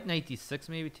position. I like knight d6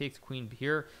 maybe, takes queen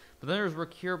here. But then there's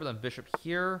rook here, but then bishop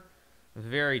here.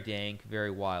 Very dank,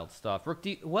 very wild stuff. Rook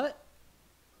d... What?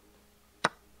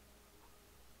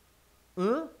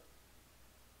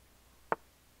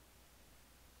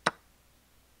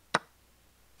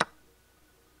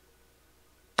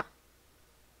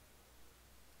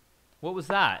 What was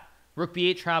that? Rook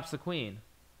b8 traps the queen.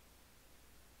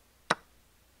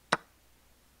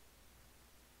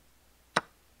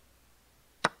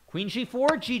 Queen G4,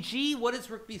 GG. What is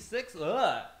Rook B6?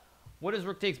 Ugh. What is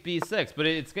Rook takes B6? But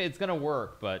it's gonna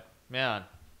work. But man,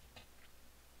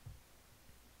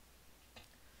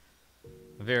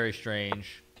 very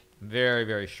strange, very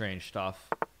very strange stuff.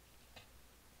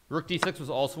 Rook D6 was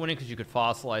also winning because you could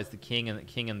fossilize the king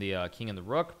and the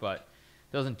rook, but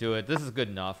doesn't do it. This is good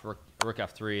enough. Rook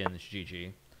F3 and it's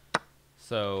GG.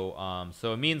 So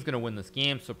so Amin's gonna win this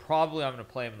game. So probably I'm gonna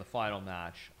play him in the final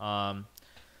match.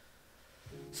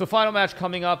 So final match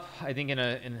coming up, I think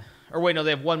or wait, no,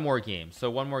 they have one more game. So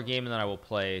one more game, and then I will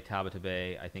play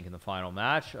Tabatabae, I think, in the final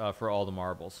match for all the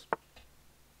marbles.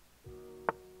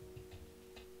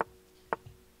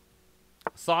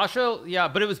 Sasha, yeah,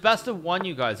 but it was best of one,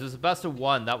 you guys. It was a best of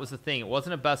one. That was the thing. It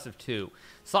wasn't a best of two.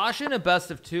 Sasha in a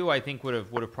best of two, I think, would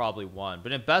have probably won.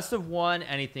 But in best of one,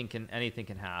 anything can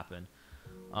happen.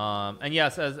 And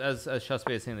yes, as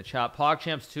Chessbait is saying in the chat,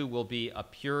 PogChamps 2 will be a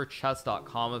pure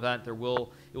chess.com event. There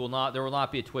will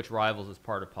not be a Twitch Rivals as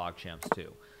part of PogChamps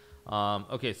 2.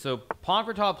 Okay, so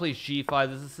Pankratov plays G5.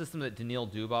 This is a system that Daniil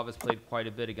Dubov has played quite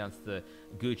a bit against the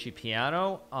Gucci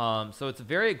piano. So it's a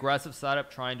very aggressive setup,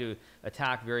 trying to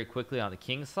attack very quickly on the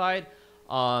king side.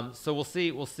 So we'll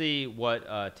see what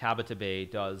Tabatabae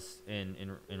does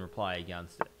in reply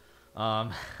against it.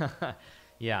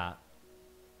 Yeah.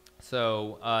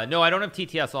 So, no, I don't have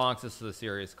TTS on because this is a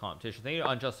serious competition. Thank you to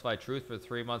Unjustified Truth for the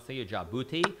 3 months. Thank you to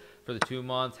Jabuti for the 2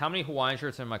 months. How many Hawaiian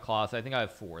shirts are in my closet? I think I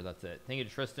have 4. That's it. Thank you to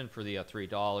Tristan for the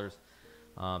 $3.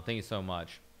 Thank you so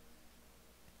much.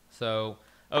 So,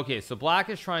 okay, so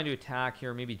Black is trying to attack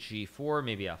here. Maybe G4,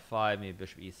 maybe F5, maybe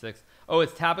Bishop E6. Oh,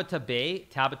 it's Tabatabae.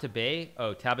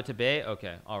 Oh, Tabatabae.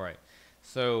 Okay, all right.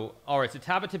 So,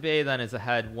 Tabatabae then is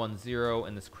ahead 1-0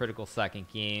 in this critical second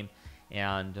game.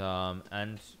 And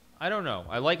I don't know.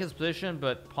 I like his position,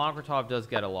 but Pankratov does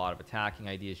get a lot of attacking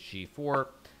ideas. G4,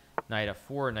 Knight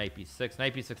F4, Knight B6.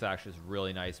 Knight B6 actually is a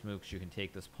really nice move because you can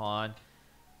take this pawn.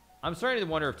 I'm starting to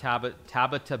wonder if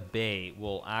Tabatabae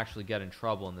will actually get in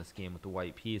trouble in this game with the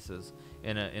white pieces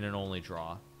in an only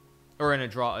draw, or in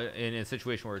a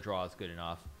situation where a draw is good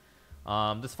enough.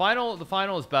 The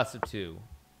final is best of 2.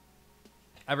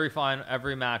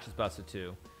 Every match is best of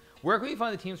 2. Where can we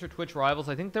find the teams for Twitch Rivals?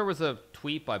 I think there was a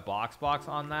tweet by BoxBox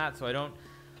on that, so I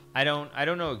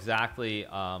don't know exactly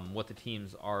what the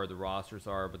teams are, the rosters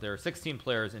are, but there are 16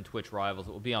 players in Twitch Rivals.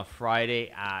 It will be on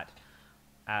Friday at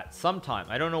some time.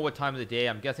 I don't know what time of the day.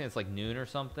 I'm guessing it's like noon or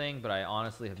something, but I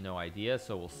honestly have no idea.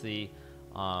 So we'll see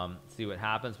what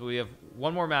happens. But we have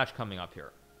one more match coming up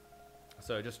here,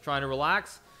 so just trying to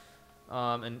relax.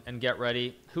 And get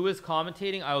ready. Who is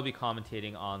commentating? I will be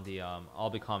commentating on the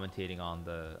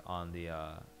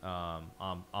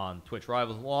on Twitch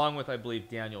Rivals, along with, I believe,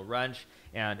 Daniel Wrench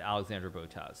and Alexander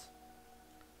Botez.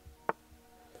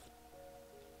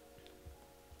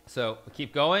 So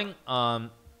keep going.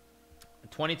 23k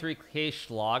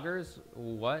schloggers.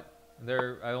 What?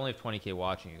 I only have 20k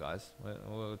watching, you guys.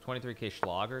 23k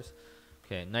schloggers.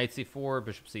 Okay, Knight C4,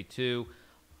 Bishop C2.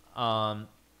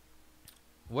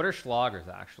 What are schloggers,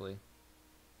 actually?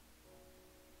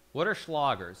 What are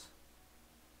schloggers?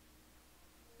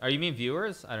 You mean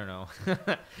viewers? I don't know.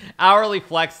 Hourly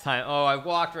flex time. Oh, I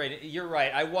walked right. You're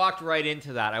right. I walked right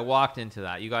into that. I walked into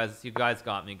that. You guys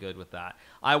got me good with that.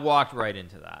 I walked right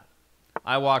into that.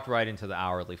 I walked right into the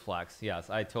hourly flex. Yes,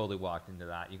 I totally walked into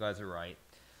that. You guys are right.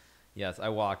 Yes, I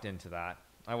walked into that.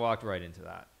 I walked right into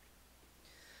that.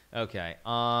 Okay.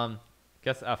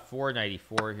 Guess F4,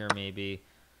 94 here maybe.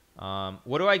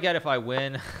 What do I get if I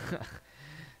win?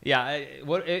 Yeah,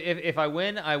 if I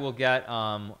win, I will get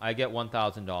I get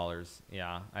 $1,000.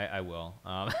 Yeah, I will.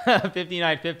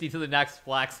 59.50 to the next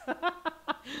flex.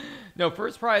 No,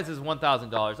 first prize is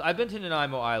 $1,000. I've been to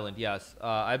Nanaimo Island. Yes,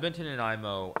 I've been to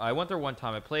Nanaimo. I went there one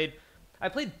time. I played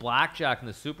blackjack in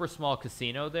the super small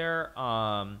casino there.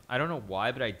 I don't know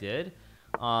why, but I did.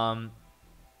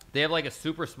 They have like a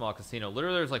super small casino.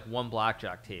 Literally, there's like one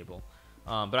blackjack table.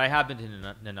 But I have been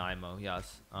to Nanaimo,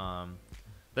 yes.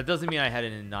 That doesn't mean I had a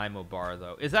Nanaimo bar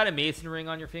though. Is that a Mason ring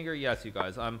on your finger? Yes, you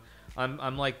guys. I'm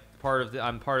like part of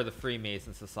the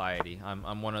Freemason Society.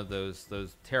 I'm one of those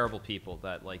terrible people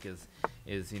that like is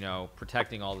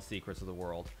protecting all the secrets of the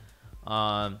world.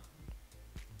 No,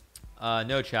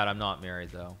 chat. I'm not married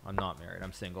though. I'm not married.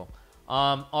 I'm single.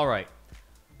 All right.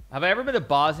 Have I ever been to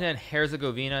Bosnia and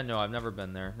Herzegovina? No, I've never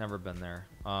been there. Never been there.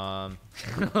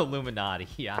 Illuminati.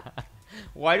 Yeah.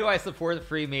 Why do I support the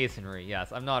Freemasonry?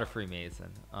 Yes, I'm not a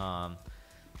Freemason.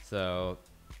 So,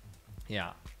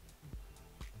 yeah.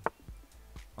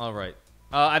 All right.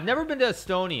 I've never been to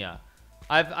Estonia.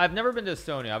 I've never been to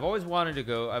Estonia. I've always wanted to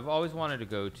go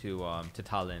to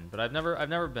Tallinn, but I've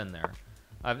never been there.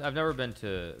 I've never been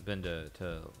to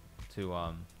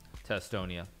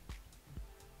Estonia.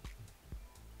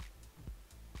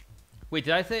 Wait,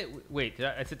 did I say? Wait,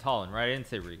 I said Tallinn, right? I didn't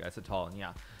say Riga. I said Tallinn.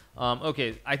 Yeah.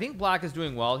 Okay, I think black is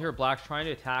doing well here. Black's trying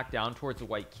to attack down towards the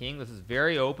white king. This is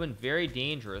very open, very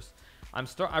dangerous.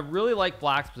 I really like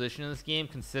black's position in this game,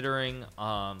 considering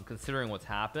what's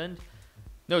happened.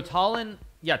 No, Tallinn.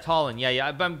 Yeah, Tallinn.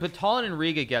 Yeah. But Tallinn and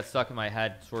Riga get stuck in my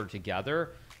head sort of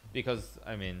together because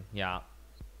I mean, yeah.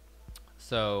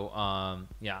 So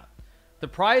yeah. The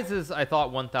prize is, I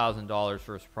thought, $1,000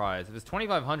 first prize. If it's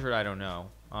 $2,500, I don't know.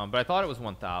 But I thought it was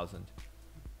 1,000.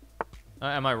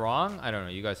 Am I wrong? I don't know.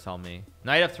 You guys tell me.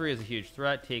 Knight f3 is a huge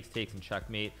threat. Takes, and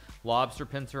checkmate. Lobster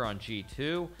pincer on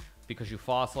g2 because you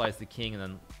fossilize the king, and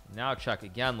then now check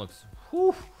again. Looks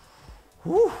whew.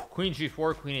 Queen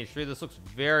g4, queen h3. This looks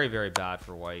very, very bad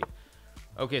for white.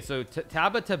 Okay, so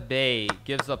Tabatabaei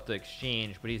gives up the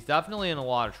exchange, but he's definitely in a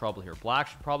lot of trouble here. Black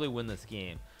should probably win this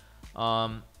game.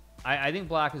 I think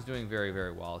black is doing very,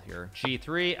 very well here.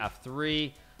 G3,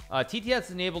 F3. TTS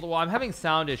enabled. Well, I'm having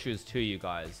sound issues too, you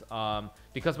guys,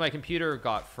 because my computer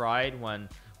got fried when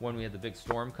we had the big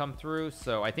storm come through.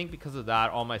 So I think because of that,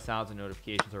 all my sounds and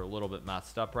notifications are a little bit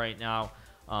messed up right now.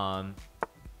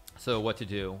 So what to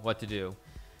do?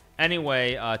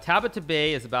 Anyway,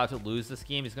 Tabatabaei is about to lose this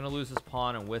game. He's going to lose his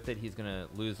pawn, and with it, he's going to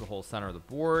lose the whole center of the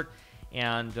board.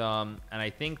 And I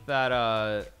think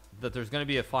that there's going to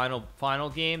be a final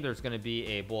game. There's going to be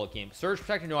a bullet game. Surge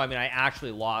protector. No, I mean I actually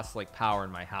lost like power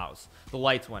in my house. The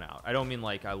lights went out. I don't mean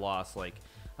like I lost like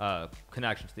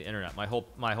connection to the internet. My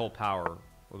whole power,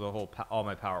 all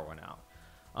my power went out.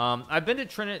 I've been to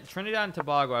Trinidad and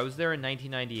Tobago. I was there in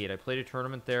 1998. I played a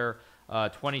tournament there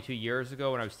 22 years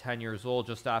ago when I was 10 years old,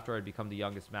 just after I'd become the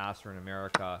youngest master in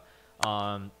America.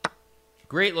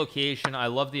 Great location. I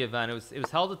love the event. It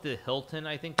was held at the Hilton,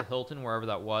 I think the Hilton, wherever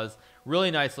that was. Really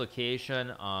nice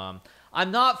location.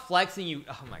 I'm not flexing you.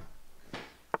 Oh my!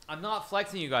 I'm not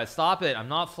flexing you guys. Stop it. I'm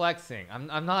not flexing.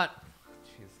 I'm not.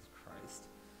 Jesus Christ.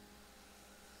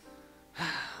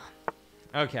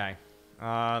 Okay.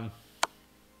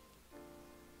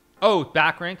 Oh,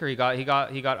 back ranker. He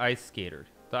got ice skatered.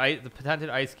 The patented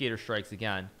ice skater strikes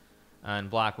again, and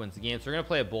black wins the game. So we're gonna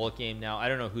play a bullet game now. I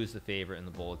don't know who's the favorite in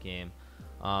the bullet game.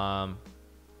 But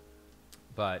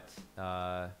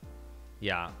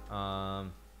yeah.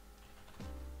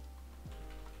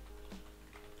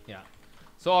 Yeah.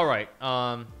 So all right.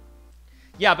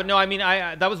 Yeah, but no, I mean,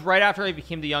 that was right after I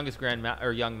became the youngest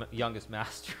youngest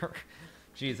master.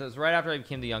 Jeez, that was right after I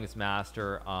became the youngest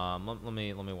master. Let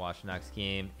me watch the next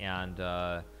game, and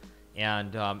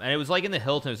it was like in the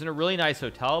Hilton. It was in a really nice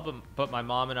hotel, but my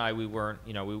mom and I, we weren't,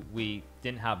 we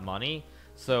didn't have money.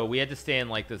 So we had to stay in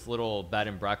like this little bed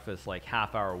and breakfast like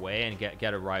half-hour away and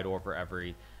get a ride over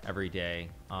every day.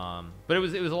 But it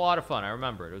was a lot of fun. I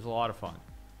remember it. It was a lot of fun.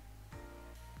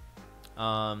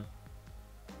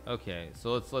 Okay,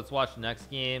 so let's watch the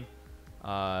next game.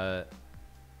 Yeah.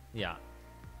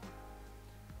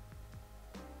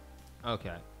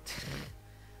 Okay.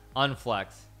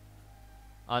 Unflex,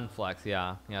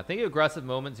 yeah. Think of aggressive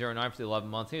moment 09 for the 11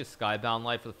 months. Think of Skybound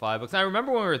Life for the $5. I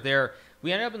remember when we were there,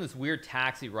 we ended up in this weird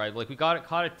taxi ride. Like we caught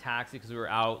a taxi because we were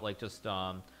out. Like just we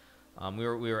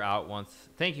were out once.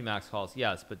 Thank you, Max Calls.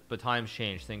 Yes, but times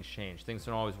change, things change. Things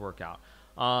don't always work out.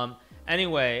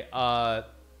 Anyway, yeah.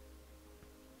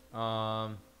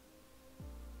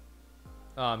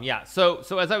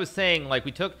 So as I was saying, like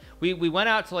we went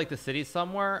out to like the city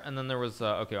somewhere, and then there was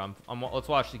okay. Let's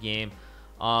watch the game.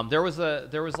 There was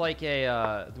like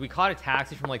we caught a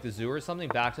taxi from like the zoo or something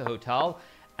back to the hotel,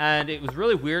 and it was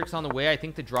really weird because on the way I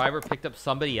think the driver picked up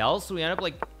somebody else, so we ended up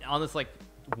like on this like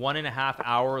 1.5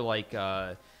 hour like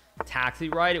taxi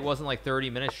ride. It wasn't like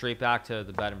 30 minutes straight back to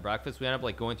the bed and breakfast. We ended up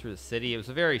like going through the city. It was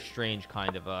a very strange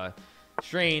kind of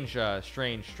strange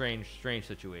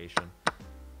situation.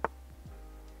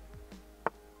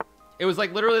 It was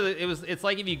like literally, it's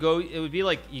like if you go, it would be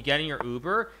like you get in your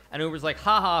Uber and Uber's like,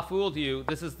 haha, fooled you.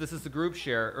 This is the group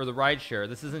share or the ride share.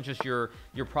 This isn't just your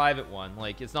private one.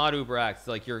 Like it's not Uber X. It's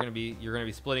like you're gonna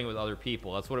be splitting with other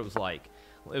people. That's what it was like.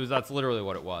 That's literally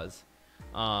what it was.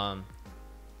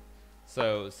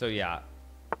 So yeah.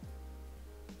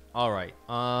 All right.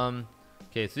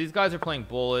 Okay, so these guys are playing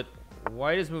bullet.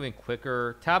 White is moving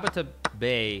quicker.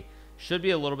 Tabatabaei should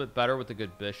be a little bit better with the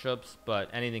good bishops,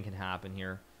 but anything can happen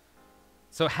here.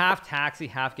 So half taxi,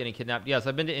 half getting kidnapped. Yes,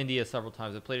 I've been to India several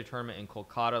times. I played a tournament in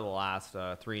Kolkata the last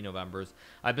 3 Novembers.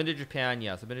 I've been to Japan.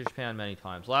 Yes, I've been to Japan many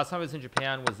times. Last time I was in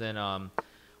Japan was in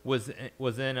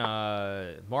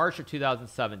March of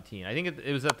 2017. I think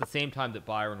it was at the same time that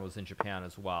Byron was in Japan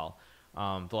as well.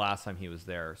 The last time he was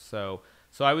there. So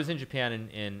So I was in Japan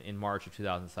in March of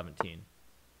 2017.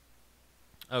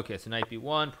 Okay, so knight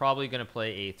b1, probably going to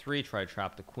play a3, try to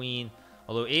trap the queen.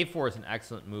 Although a4 is an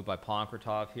excellent move by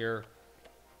Pankratov here.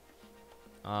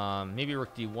 Maybe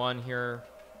rook d1 here.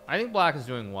 I think black is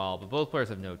doing well, but both players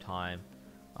have no time.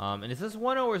 And is this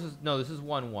 1-0 or is this... No, this is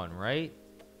 1-1, right?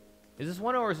 Is this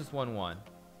 1-0 or is this 1-1?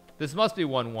 This must be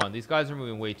 1-1. These guys are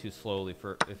moving way too slowly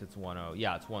for if it's 1-0.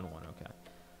 Yeah, it's 1-1, okay.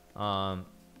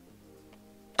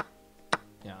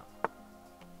 Yeah.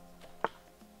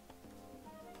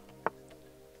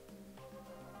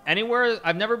 Anywhere...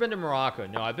 I've never been to Morocco.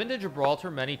 No, I've been to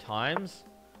Gibraltar many times.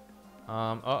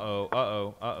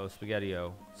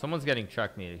 Spaghetti-o. Someone's getting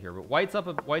checkmated here, but white's up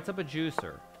a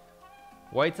juicer.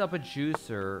 White's up a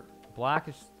juicer. Black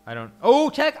is... I don't... Oh,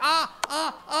 check!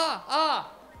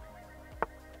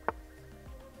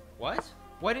 What?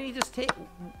 Why didn't he just take...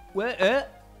 What?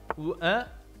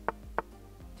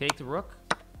 Take the rook?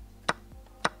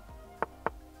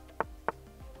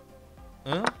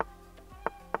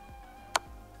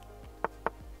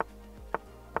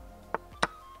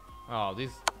 Oh,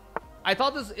 these... I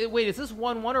thought this... Wait, is this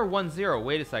 1-1 or 1-0?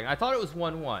 Wait a second. I thought it was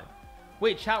 1-1.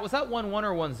 Wait, chat, was that 1-1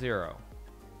 or 1-0?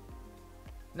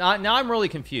 Now I'm really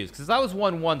confused. Because if that was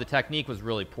 1-1, the technique was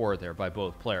really poor there by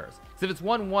both players. Because if it's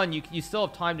 1-1, you still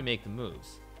have time to make the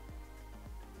moves.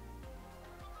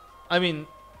 I mean,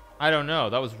 I don't know.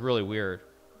 That was really weird.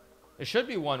 It should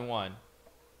be 1-1.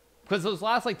 Because those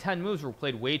last, like, 10 moves were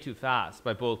played way too fast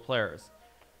by both players.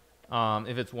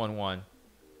 If it's 1-1.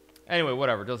 Anyway,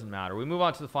 whatever. Doesn't matter. We move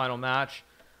on to the final match.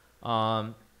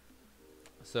 So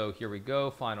here we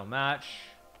go. Final match.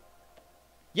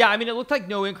 Yeah, I mean, it looked like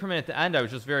no increment at the end. I was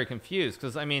just very confused.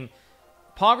 Because, I mean,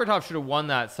 Pankratov should have won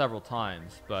that several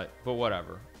times. But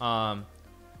whatever. 1-1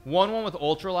 with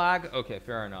ultra lag. Okay,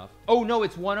 fair enough. Oh, no,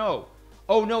 it's 1-0.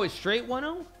 Oh, no, it's straight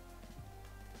 1-0?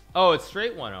 Oh, it's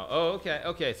straight 1-0. Oh, okay.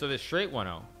 Okay, so it's straight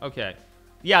 1-0. Okay.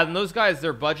 Yeah, and those guys,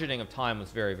 their budgeting of time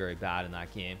was very, very bad in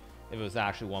that game. If it was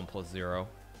actually 1+0.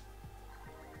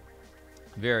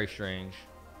 Very strange.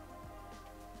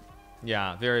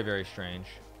 Yeah, very, very strange.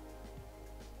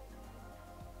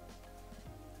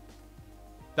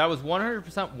 That was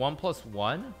 100%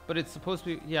 1+1, but it's supposed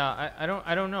to be... Yeah, I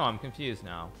don't know. I'm confused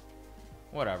now.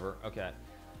 Whatever. Okay.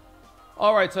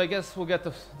 All right, so I guess we'll get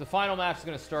the final match is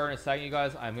going to start in a second, you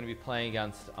guys. I'm going to be playing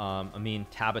against Amin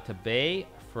Tabatabai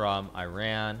from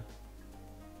Iran.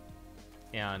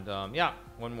 And, yeah,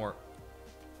 one more.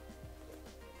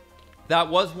 That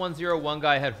was 1-0. One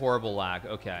guy had horrible lag.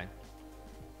 Okay.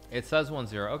 It says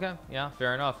 1-0. Okay. Yeah,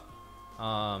 fair enough.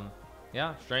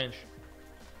 Yeah, strange.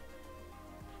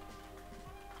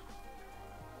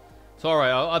 So, all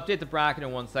right, I'll update the bracket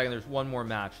in 1 second. There's one more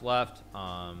match left.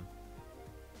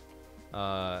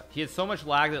 He had so much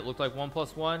lag that it looked like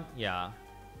 1+1. Yeah.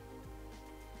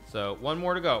 So, one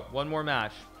more to go. One more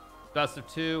match. Best of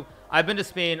 2. I've been to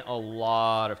Spain a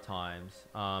lot of times.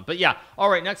 But yeah.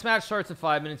 All right, next match starts in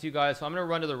 5 minutes, you guys. So I'm going to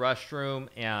run to the restroom,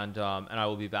 and I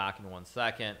will be back in 1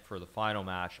 second for the final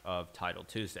match of Title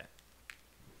Tuesday.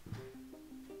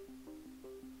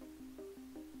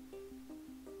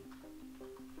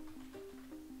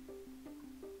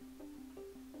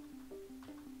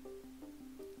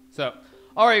 So,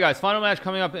 all right, guys, final match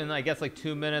coming up in, I guess, like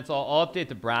 2 minutes. I'll update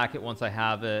the bracket once I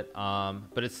have it.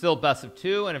 But it's still best of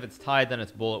 2, and if it's tied, then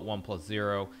it's bullet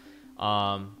 1+0.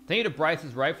 Thank you to Bryce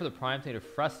is right for the prime. Thank you to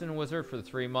Freston Wizard for the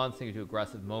 3 months. Thank you to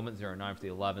Aggressive Moment 09 for the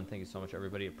 11. Thank you so much,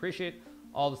 everybody. Appreciate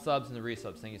all the subs and the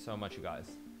resubs. Thank you so much, you guys.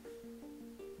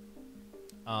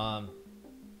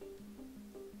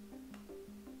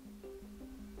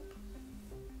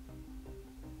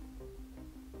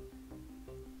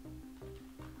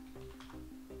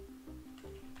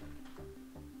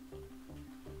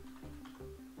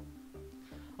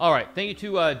 All right. Thank you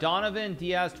to Donovan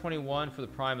Diaz21 for the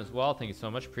prime as well. Thank you so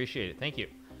much. Appreciate it. Thank you.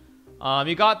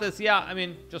 You got this. Yeah, I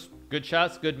mean, just good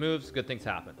chess, good moves, good things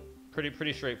happen.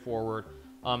 Pretty straightforward.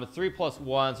 It's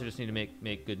 3+1, so just need to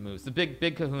make good moves. The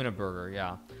big Kahuna burger,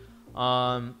 yeah.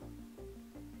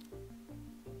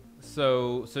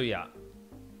 So yeah.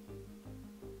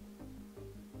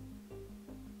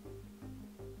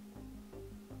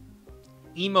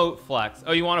 Emote flex.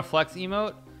 Oh, you want to flex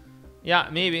emote? Yeah,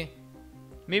 maybe.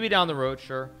 Maybe down the road,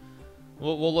 sure.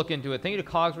 We'll look into it. Thank you to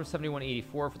Cogsworth7184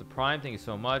 for the prime. Thank you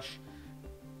so much.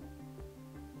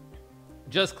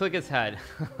 Just click his head.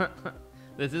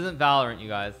 This isn't Valorant, you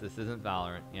guys. This isn't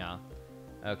Valorant. Yeah.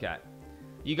 Okay.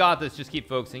 You got this. Just keep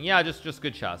focusing. Yeah, just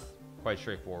good chess. Quite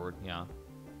straightforward. Yeah.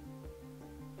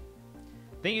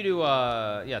 Thank you to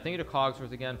thank you to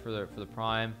Cogsworth again for the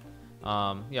prime.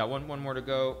 Yeah, one more to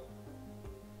go.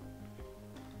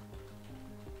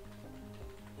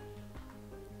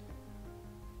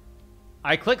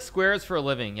 I click squares for a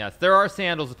living. Yes, there are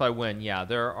sandals if I win. Yeah,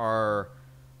 there are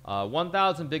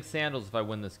 1,000 big sandals if I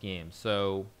win this game.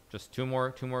 So just two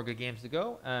more good games to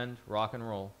go and rock and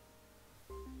roll.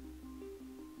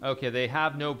 Okay, they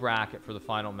have no bracket for the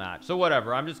final match. So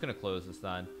whatever, I'm just going to close this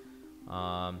then.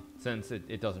 Since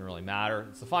it doesn't really matter.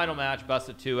 It's the final match, best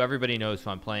of 2. Everybody knows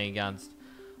who I'm playing against.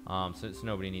 So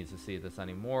nobody needs to see this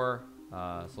anymore.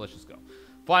 So let's just go.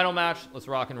 Final match, let's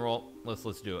rock and roll. Let's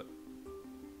do it.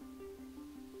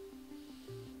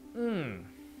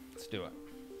 Let's do it.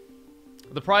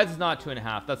 The prize is not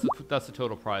 2.5. That's the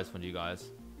total prize fund, you guys.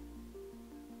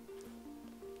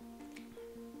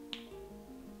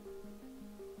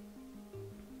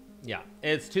 Yeah,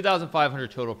 it's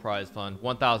 2,500 total prize fund,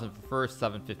 1,000 for first,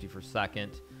 750 for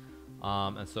second,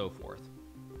 and so forth.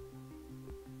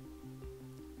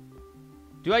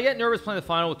 Do I get nervous playing the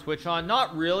final with Twitch on?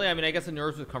 Not really. I mean, I guess the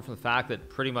nerves would come from the fact that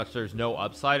pretty much there's no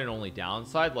upside and only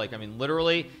downside. Like, I mean,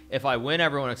 literally, if I win,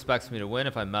 everyone expects me to win.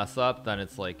 If I mess up, then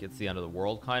it's like it's the end of the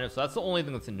world, kind of. So that's the only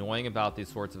thing that's annoying about these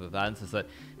sorts of events is that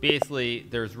basically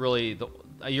there's really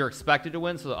you're expected to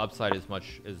win, so the upside is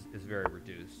very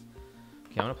reduced.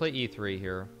 Okay, I'm gonna play e3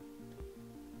 here.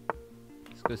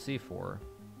 Let's go c4.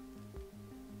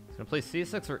 He's gonna play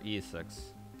c6 or e6.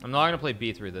 I'm not gonna play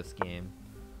b3 this game.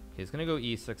 Okay, he's gonna go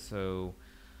e6. So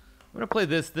I'm gonna play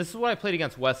this. This is what I played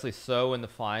against Wesley So in the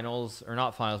finals, or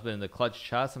not finals, but in the clutch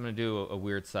chess. I'm gonna do a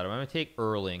weird setup. I'm gonna take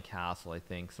early in castle. I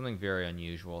think something very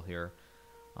unusual here,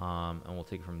 and we'll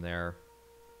take it from there.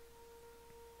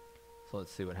 So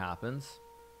let's see what happens.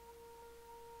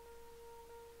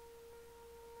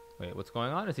 Wait, what's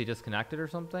going on? Is he disconnected or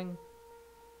something?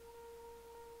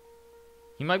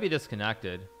 He might be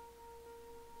disconnected.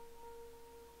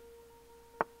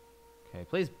 Okay, he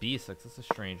plays b6. That's a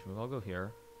strange move. I'll go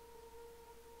here.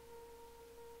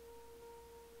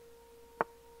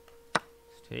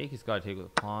 Let's take. He's got to take with a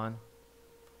pawn.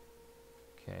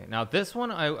 Okay, now this one,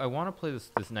 I want to play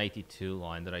this knight d2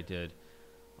 line that I did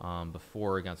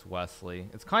before against Wesley.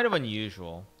 It's kind of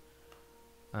unusual.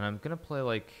 And I'm going to play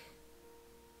like...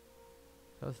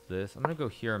 Does this. I'm going to go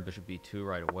here on bishop b2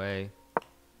 right away.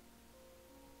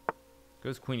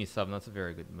 Goes queen e7. That's a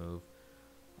very good move.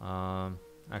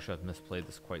 Actually, I've misplayed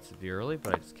this quite severely,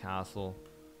 but I just castle.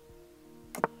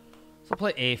 So I'll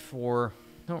play a4.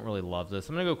 Don't really love this.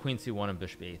 I'm going to go queen c1 and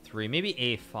bishop a3. Maybe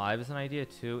a5 is an idea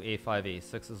too. a5,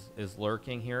 a6 is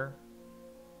lurking here.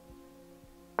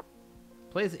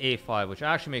 Plays a5, which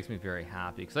actually makes me very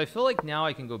happy, because I feel like now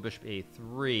I can go bishop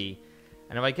a3.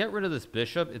 And if I get rid of this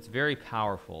bishop, it's very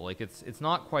powerful. Like it's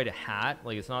not quite a hat.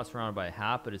 Like it's not surrounded by a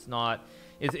hat, but it's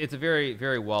a very,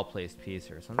 very well-placed piece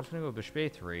here. So I'm just going to go bishop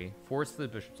a3, force the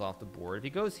bishops off the board. If he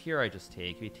goes here, I just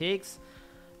take. If he takes,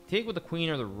 take with the queen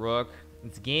or the rook.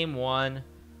 It's game 1.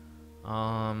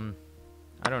 I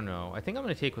don't know. I think I'm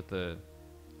going to take with the...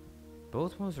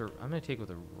 Both moves are... I'm going to take with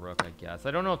the rook, I guess.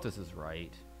 I don't know if this is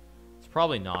right. It's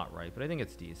probably not right, but I think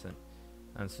it's decent.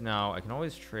 And so now I can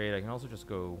always trade. I can also just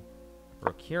go...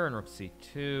 Rook here and rook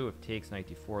c2. If takes, knight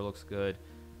d4 looks good.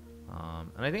 And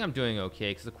I think I'm doing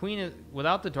okay, because the queen is,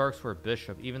 without the dark square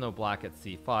bishop, even though black at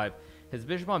c5, his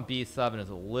bishop on b7 is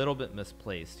a little bit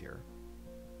misplaced here.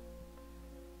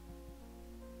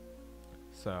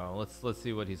 So let's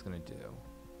see what he's going to do.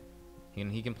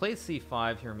 He can play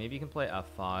c5 here. Maybe he can play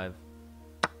f5.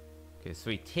 Okay, so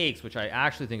he takes, which I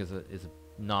actually think is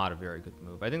not a very good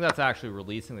move. I think that's actually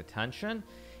releasing the tension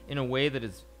in a way that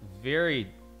is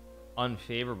very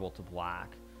unfavorable to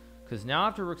black, because now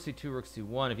after rook c2, rook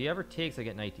c1, if he ever takes, I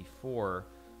get knight d4.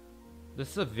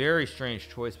 This is a very strange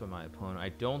choice by my opponent. I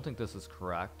don't think this is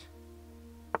correct.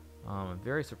 I'm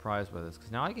very surprised by this,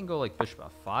 because now I can go like bishop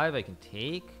f5. I can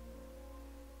take.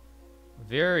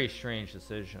 Very strange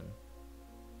decision.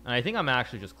 And I think I'm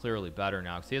actually just clearly better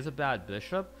now, because he has a bad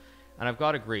bishop and I've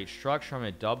got a great structure. I'm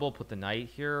going to double, put the knight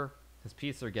here. His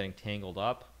pieces are getting tangled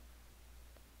up.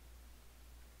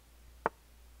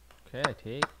 Okay, I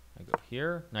take. I go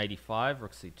here. Knight e5,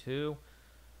 rook c2,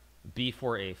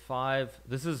 b4, a5.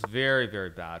 This is very, very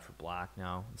bad for black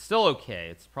now. It's still okay.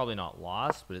 It's probably not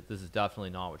lost, but this is definitely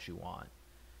not what you want.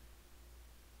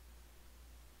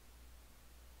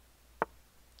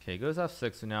 Okay, goes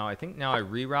f6. So now I think now I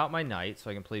reroute my knight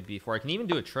so I can play b4. I can even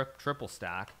do a triple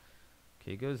stack.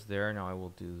 Okay, goes there. Now I will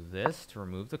do this to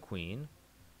remove the queen.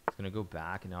 It's going to go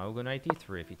back, and now I will go knight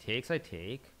d3. If he takes, I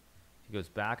take. If he goes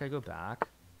back, I go back.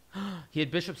 He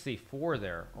had bishop c4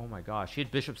 there. Oh my gosh, he had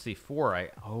bishop c4.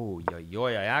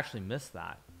 I actually missed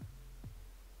that.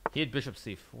 He had bishop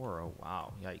c4. Oh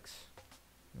wow, yikes.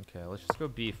 Okay, let's just go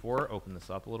b4, open this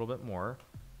up a little bit more.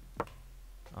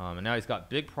 And now he's got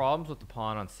big problems with the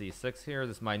pawn on c6 here.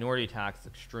 This minority attack is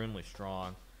extremely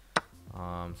strong. So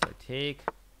I take.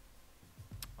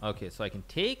 Okay, so I can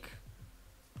take.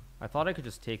 I thought I could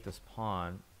just take this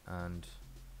pawn, and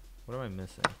what am I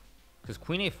missing? Because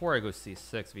queen a4, I go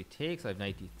c6. If he takes, I have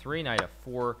knight d3, knight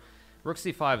f4. Rook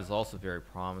c5 is also very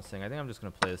promising. I think I'm just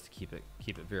going to play this to keep it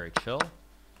very chill.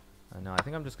 No, I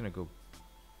think I'm just going to go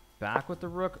back with the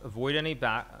rook. Avoid any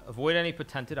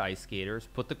patented ice skaters.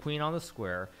 Put the queen on the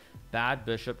square. Bad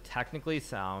bishop, technically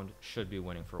sound, should be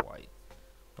winning for white.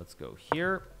 Let's go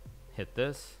here. Hit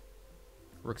this.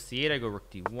 Rook c8, I go rook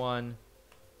d1.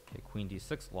 Okay, queen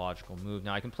d6, logical move.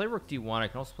 Now I can play rook d1. I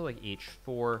can also play like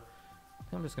h4. I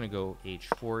think I'm just going to go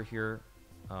h4 here.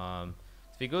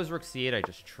 If he goes rook c8, I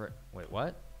just wait,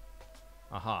 what?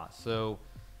 Aha, so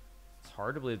it's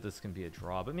hard to believe this can be a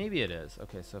draw, but maybe it is.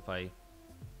 Okay, so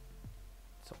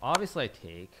so obviously I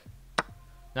take.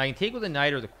 Now I can take with the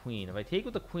knight or the queen. If I take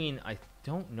with the queen, I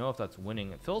don't know if that's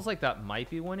winning. It feels like that might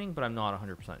be winning, but I'm not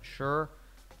 100% sure.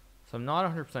 So I'm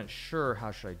not 100% sure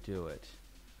how should I do it.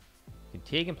 You can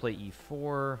take and play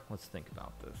e4. Let's think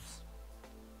about this.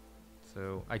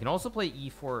 So I can also play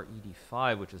e4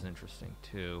 ed5, which is interesting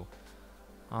too.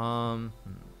 Let's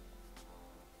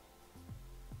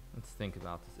think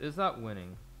about this. Is that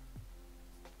winning?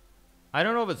 I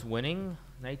don't know if it's winning.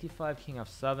 Knight d5, king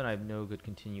f7. I have no good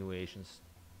continuations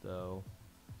though.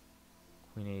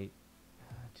 Queen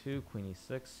a2, queen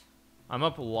e6. I'm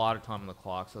up a lot of time on the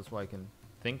clock, so that's why I can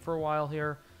think for a while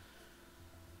here.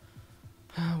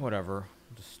 Whatever.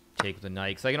 Just take the knight,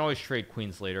 because I can always trade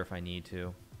queens later if I need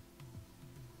to.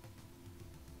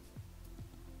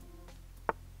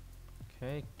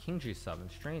 Okay, king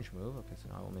g7. Strange move. Okay, so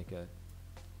now I will make a...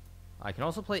 I can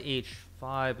also play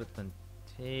h5, but then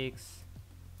takes...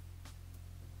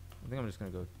 I think I'm just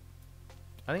going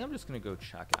to go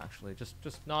check, actually. Just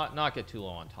not get too low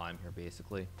on time here,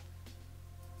 basically.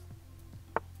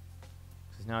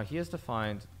 Because now he has to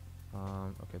find...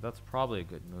 okay, that's probably a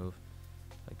good move.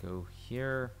 I go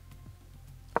here.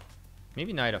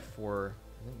 Maybe knight f4.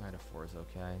 I think knight f4 is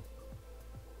okay.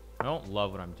 I don't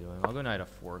love what I'm doing. I'll go knight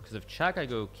f4, because if check, I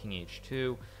go king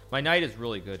h2. My knight is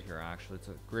really good here, actually. It's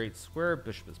a great square.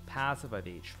 Bishop is passive. I have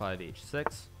h5,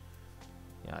 h6.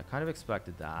 Yeah, I kind of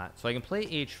expected that. So I can play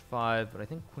h5, but I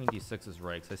think queen d6 is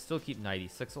right, because I still keep knight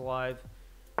e6 alive.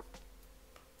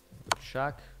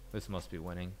 Check. This must be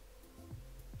winning.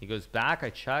 He goes back, I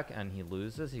check, and he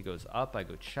loses. He goes up, I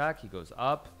go check. He goes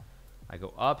up, I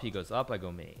go up. He goes up, I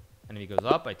go mate. And if he goes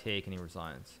up, I take, and he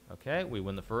resigns. Okay, we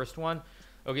win the first one.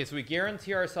 Okay, so we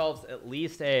guarantee ourselves at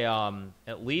least a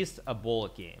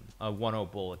bullet game, a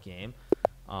 1-0 bullet game.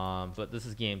 But this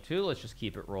is game 2. Let's just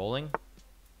keep it rolling.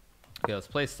 Okay, let's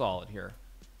play solid here.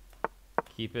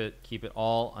 Keep it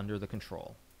all under the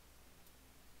control.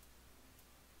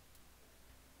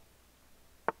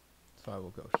 So I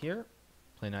will go here.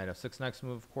 Play knight f6 next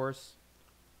move, of course.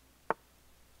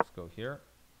 Let's go here.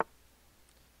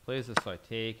 Plays this, so I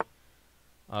take.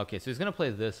 Okay, so he's going to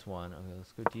play this one. Okay,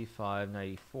 let's go d5,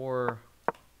 knight e4.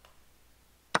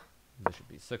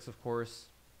 Bishop b6, of course.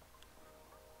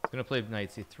 He's going to play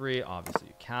knight c3. Obviously,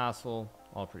 you castle.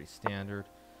 All pretty standard.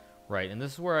 Right, and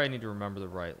this is where I need to remember the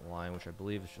right line, which I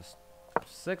believe is just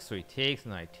f6. So he takes,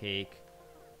 and I take.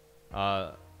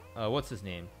 What's his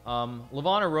name? Levon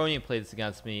Aronian played this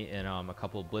against me in a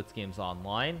couple of Blitz games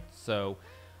online. So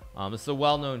it's a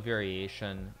well-known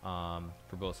variation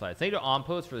for both sides. Thank you to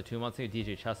OnPost for the 2 months. Thank you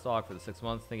to DJ Chess Dog for the 6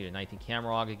 months. Thank you to 19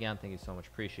 Camerog again. Thank you so much.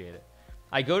 Appreciate it.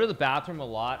 I go to the bathroom a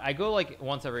lot. I go like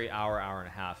once every hour and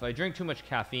a half. If I drink too much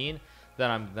caffeine,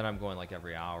 then I'm going like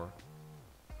every hour.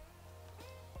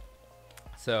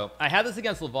 So I had this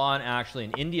against Levon actually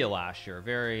in India last year.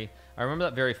 I remember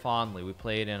that very fondly. We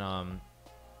played in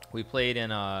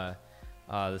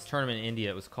this tournament in India.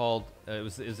 It was called. It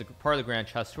was a part of the Grand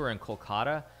Chess Tour in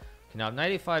Kolkata. Okay, now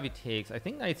knight a5 he takes. I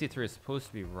think knight c3 is supposed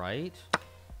to be right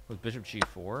with bishop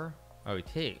g4. Oh, he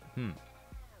take.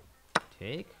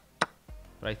 Take.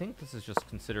 But I think this is just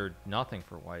considered nothing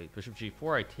for white. Bishop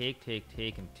g4. I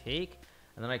take, and take.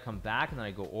 And then I come back, and then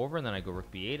I go over, and then I go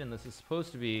rook b8, and this is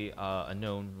supposed to be a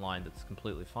known line that's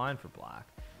completely fine for black.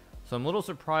 So I'm a little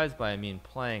surprised by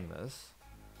playing this.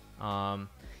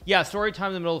 Yeah, story time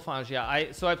in the middle of the finals.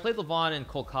 Yeah, so I played Levon in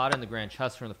Kolkata in the Grand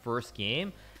Chess Tour in the first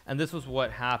game, and this was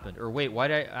what happened. Or wait, why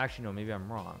did I actually no? Maybe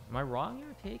I'm wrong. Am I wrong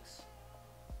here? Takes.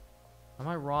 Am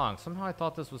I wrong? Somehow I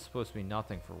thought this was supposed to be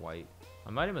nothing for white.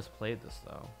 I might have misplayed this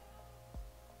though.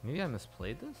 Maybe I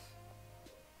misplayed this.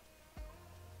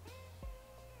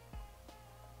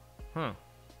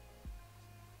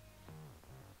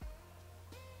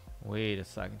 Wait a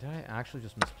second. Did I actually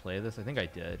just misplay this? I think I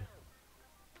did.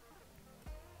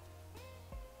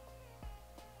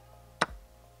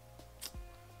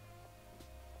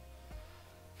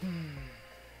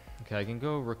 Okay, I can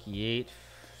go rook e8,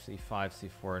 c5,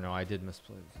 c4. No, I did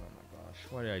misplay this. Oh my gosh.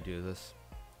 Why did I do this?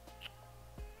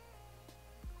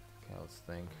 Okay, let's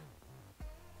think.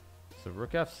 So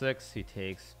rook f6, he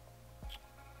takes.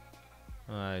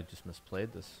 I just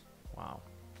misplayed this. Wow.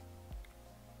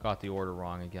 Got the order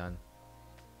wrong again.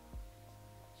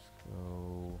 Let's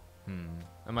go.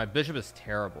 And my bishop is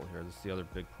terrible here. This is the other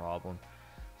big problem.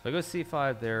 So I go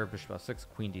c5 there, bishop f6,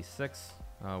 queen d6.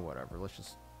 Whatever. Let's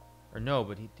just. Or no,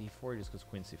 but d4 he just goes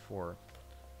queen c4. Okay.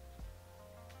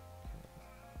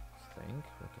 Let's think.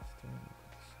 Rook f3.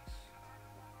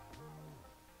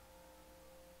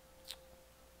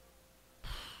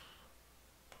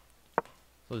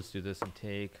 So let's do this and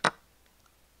take.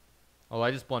 Oh,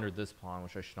 I just blundered this pawn,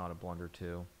 which I should not have blundered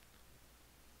too.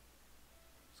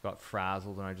 It's got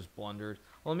frazzled and I just blundered.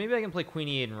 Well, maybe I can play queen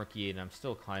e8 and rook e8 and I'm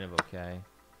still kind of okay.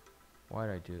 Why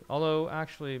did I do it? Although,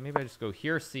 actually, maybe I just go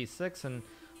here, c6, and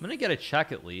I'm going to get a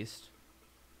check at least.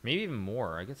 Maybe even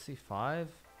more. I get c5.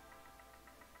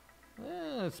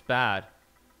 It's bad.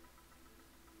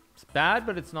 It's bad,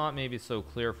 but it's not maybe so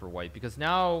clear for white. Because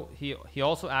now he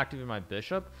also activated my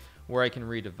bishop, where I can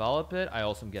redevelop it. I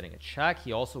also am getting a check.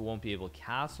 He also won't be able to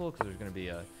castle, because there's going to be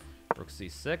a rook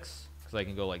c6. Because I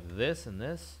can go like this and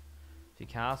this if he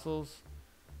castles.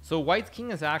 So white's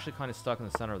king is actually kind of stuck in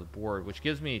the center of the board, which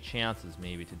gives me chances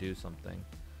maybe to do something.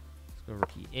 Let's go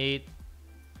rook e8.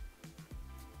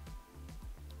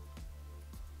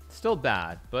 Still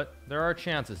bad, but there are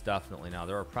chances definitely now.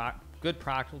 There are good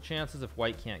practical chances if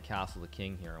white can't castle the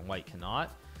king here, and white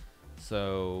cannot.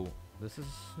 So this is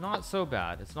not so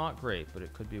bad. It's not great, but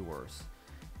it could be worse.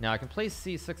 Now I can play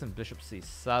c6 and bishop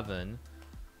c7,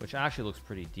 which actually looks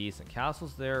pretty decent.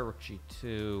 Castle's there, rook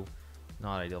g2.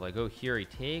 Not ideal. I go here, he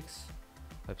takes.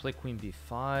 If I play queen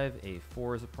b5,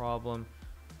 a4 is a problem.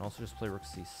 I can also just play rook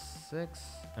c6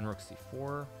 and rook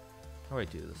c4. How do I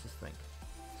do this? Let's think.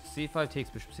 c5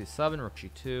 takes bishop c7, rook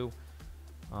g2.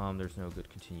 There's no good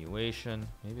continuation.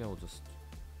 Maybe I will just...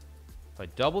 If I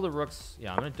double the rooks...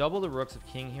 Yeah, I'm going to double the rooks of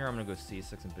king here. I'm going to go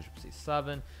c6 and bishop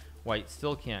c7. White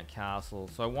still can't castle.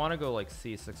 So I want to go like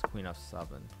c6, queen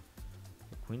f7.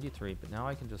 Queen d3, but now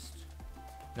I can just...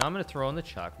 Now I'm going to throw in the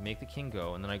check, make the king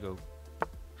go, and then I go...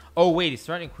 Oh, wait, he's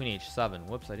threatening queen h7.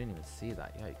 Whoops, I didn't even see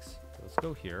that. Yikes. So let's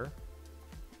go here.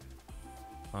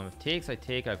 If takes, I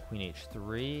take. I have queen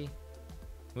h3.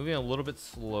 Moving a little bit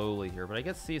slowly here, but I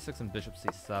get c6 and bishop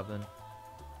c7. Okay,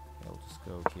 I'll just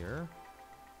go here.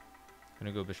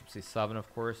 Going to go bishop c7,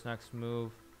 of course, next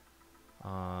move.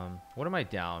 What am I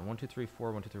down? 1, 2, 3,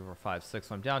 4, 1, 2, 3, 4, 5, 6.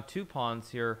 So I'm down 2 pawns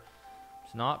here.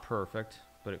 It's not perfect,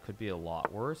 but it could be a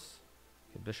lot worse.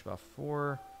 Okay, bishop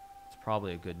f4. It's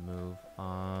probably a good move.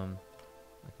 I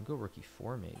can go rook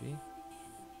e4 maybe.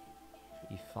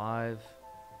 e5.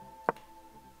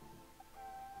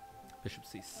 Bishop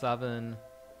c7. I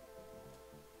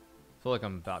feel like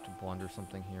I'm about to blunder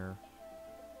something here.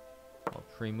 I'll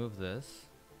pre-move this.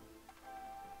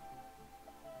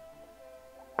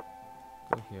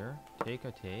 Go here. Take,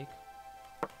 I take.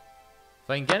 If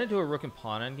I can get into a rook and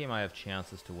pawn endgame, I have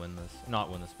chances to win this.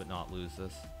 Not win this, but not lose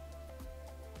this.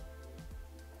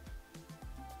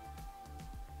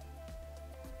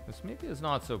 This maybe is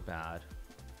not so bad.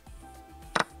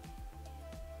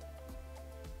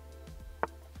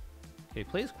 Okay,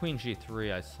 plays queen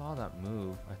g3. I saw that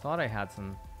move. I thought I had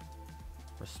some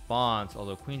response,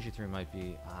 although queen g3 might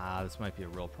be... this might be a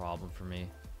real problem for me.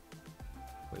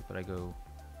 Wait, but I go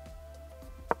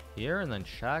here and then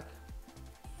check.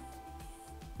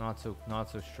 Not so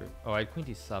straight. Oh, I had queen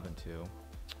d7 too.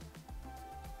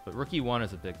 But rook e1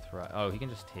 is a big threat. Oh, he can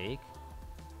just take.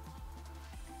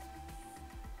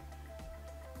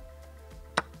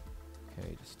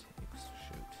 Okay, just takes.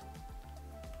 Shoot.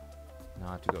 Now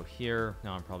I have to go here.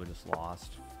 Now I'm probably just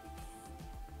lost.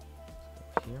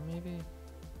 Let's go here maybe.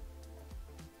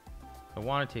 I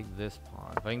want to take this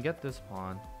pawn. If I can get this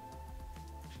pawn,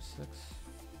 g6,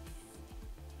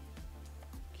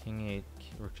 king 8,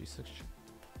 rook g6.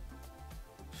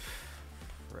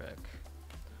 Frick.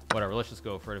 Whatever, let's just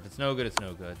go for it. If it's no good, it's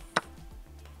no good.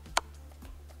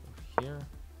 Go here.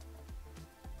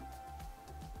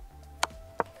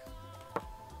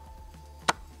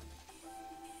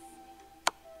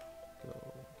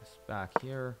 Go back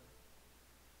here.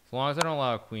 As long as I don't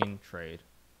allow a queen trade.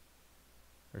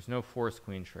 There's no forced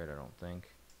queen trade, I don't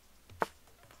think. So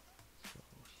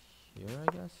here,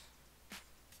 I guess.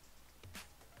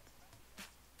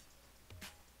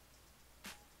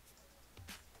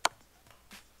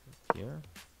 Here.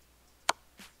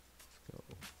 Let's go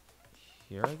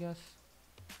here, I guess.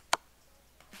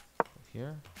 Go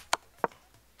here.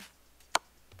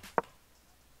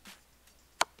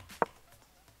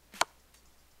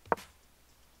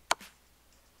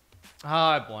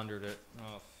 Ah, I blundered it.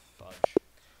 Oh, fudge.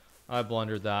 I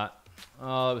blundered that.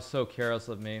 Oh, it was so careless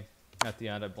of me. At the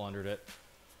end, I blundered it.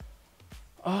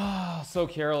 Oh, so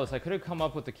careless. I could have come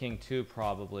up with the king too,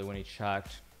 probably, when he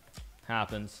checked.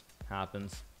 Happens.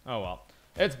 Happens. Oh, well.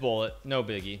 It's bullet. No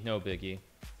biggie. No biggie.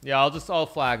 Yeah, I'll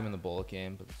flag him in the bullet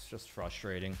game, but it's just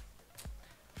frustrating.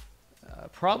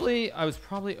 I was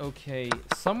probably okay.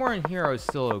 Somewhere in here, I was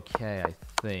still okay, I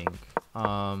think.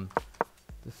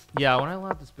 Yeah, when I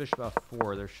allowed this bishop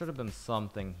f4, there should have been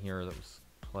something here that was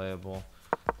playable.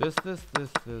 This.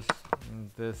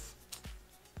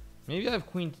 Maybe I have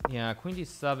queen. Yeah, queen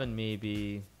d7.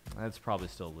 Maybe that's probably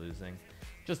still losing.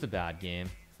 Just a bad game.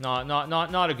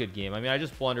 Not a good game. I mean, I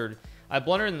just blundered. I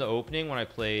blundered in the opening when I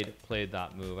played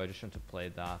that move. I just shouldn't have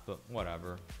played that, but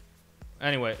whatever.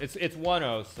 Anyway, it's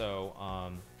 1-0,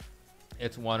 so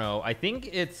it's 1-0. I think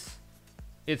it's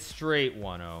straight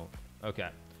 1-0. Okay,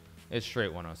 it's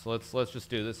straight 1-0. So let's just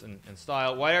do this in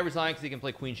style. White I resign because he can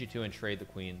play queen g2 and trade the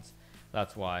queens.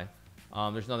 That's why.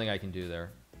 There's nothing I can do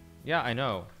there. Yeah, I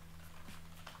know.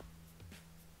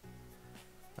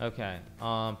 Okay.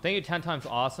 Thank you 10 times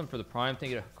awesome for the prime.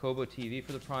 Thank you to Kobo TV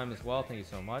for the prime as well. Thank you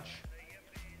so much.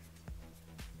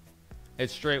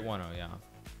 It's straight 1-0, yeah.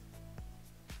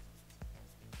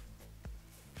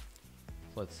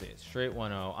 Let's see. It's straight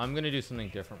 1-0. I'm going to do something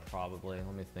different probably.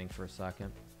 Let me think for a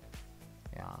second.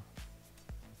 Yeah.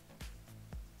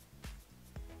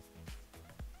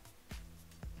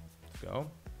 Let's go.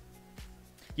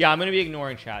 Yeah, I'm going to be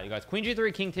ignoring chat, you guys. Queen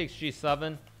g3, king takes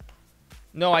g7.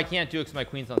 No, I can't do it because my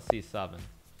queen's on c7.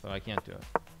 So I can't do it.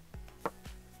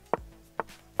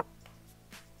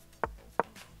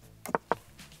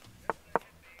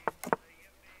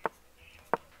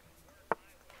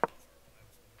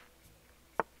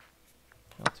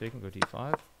 I'll take and go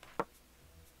d5.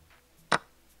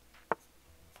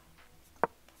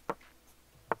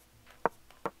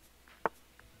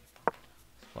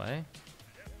 Let's play.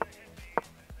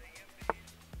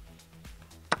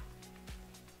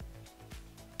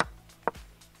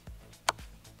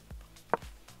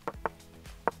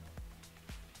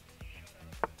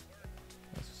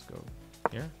 Let's just go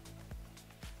here.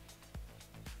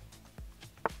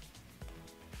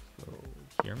 Let's go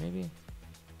here maybe.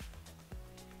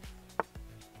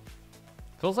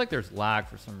 Feels like there's lag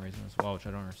for some reason as well, which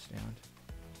I don't understand.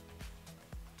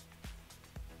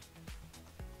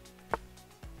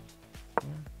 Yeah.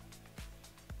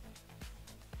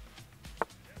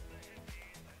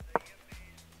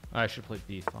 I should play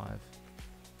b5.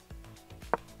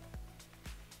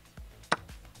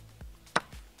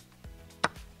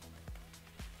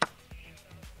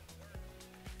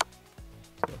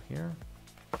 Let's go here.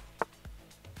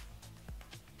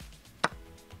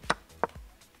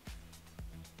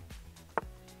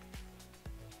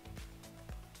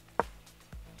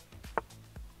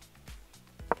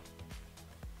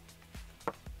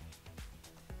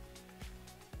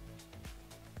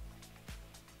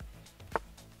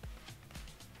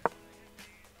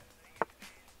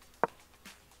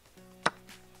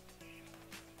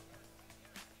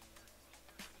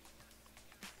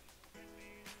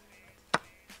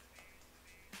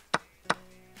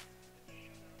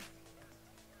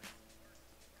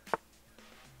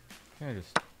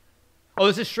 Oh,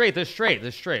 this is straight. This is straight.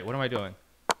 This is straight. What am I doing?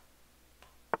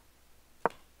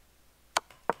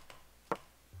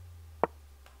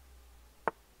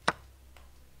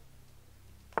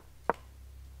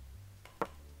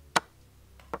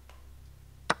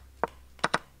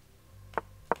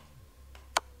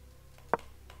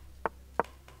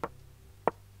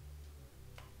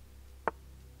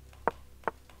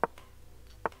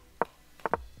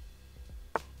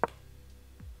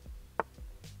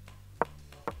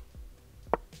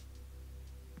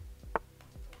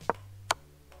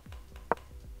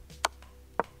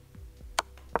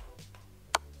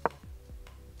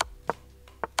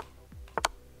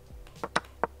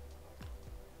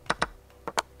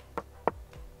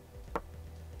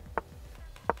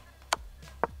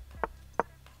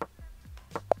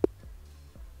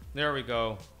 There we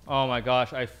go. Oh my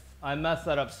gosh, I messed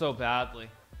that up so badly.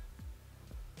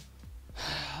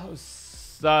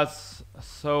 That's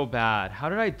so bad. How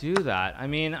did I do that? I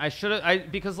mean, I should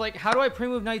have, because like, how do I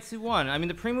pre-move knight c1? I mean,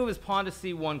 the pre-move is pawn to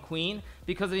c1 queen,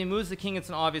 because if he moves the king, it's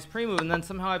an obvious pre-move, and then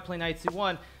somehow I play knight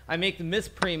c1, I make the miss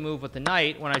pre-move with the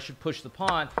knight when I should push the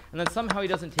pawn, and then somehow he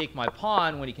doesn't take my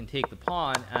pawn when he can take the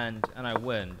pawn, and I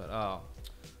win. But oh,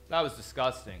 that was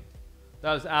disgusting.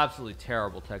 That was absolutely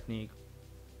terrible technique.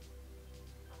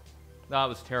 That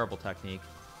was terrible technique.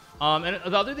 And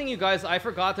the other thing, you guys, I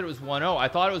forgot that it was 1-0. I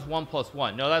thought it was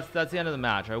 1+1. No, that's the end of the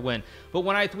match. I win. But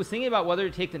when I was thinking about whether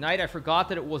to take the knight, I forgot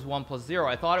that it was 1+0.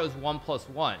 I thought it was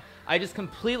 1+1. I just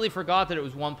completely forgot that it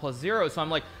was 1+0. So I'm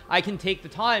like, I can take the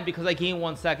time because I gain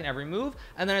 1 second every move.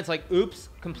 And then it's like, oops,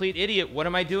 complete idiot. What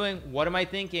am I doing? What am I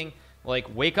thinking?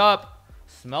 Like, wake up,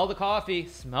 smell the coffee,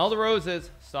 smell the roses,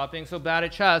 stop being so bad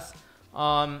at chess.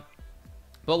 But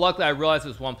luckily I realized it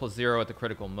was 1+0 at the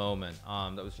critical moment.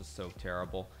 That was just so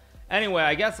terrible. Anyway,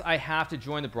 I guess I have to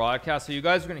join the broadcast. So you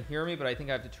guys are going to hear me, but I think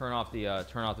I have to turn off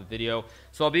the video.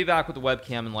 So I'll be back with the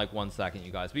webcam in like 1 second,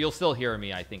 you guys. But you'll still hear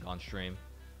me, I think, on stream.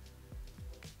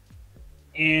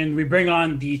 And we bring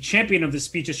on the champion of the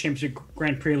Speeches Championship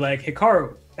Grand Prix leg,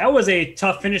 Hikaru. That was a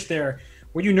tough finish there.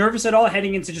 Were you nervous at all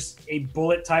heading into just a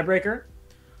bullet tiebreaker?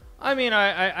 I mean,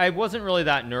 I wasn't really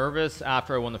that nervous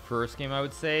after I won the first game, I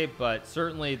would say, but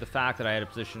certainly the fact that I had a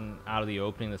position out of the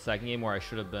opening the second game where I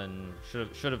should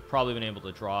have probably been able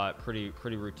to draw it pretty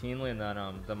routinely, and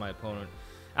then my opponent,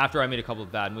 after I made a couple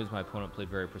of bad moves, my opponent played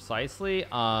very precisely.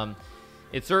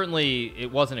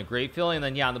 It wasn't a great feeling. And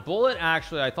then yeah, the bullet,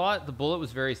 actually, I thought the bullet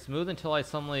was very smooth until I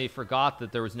suddenly forgot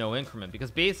that there was no increment,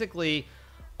 because basically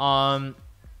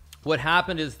what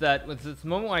happened is that with this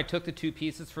moment when I took the 2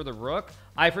 pieces for the rook,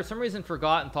 I for some reason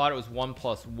forgot and thought it was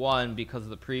 1+1 because of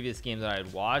the previous game that I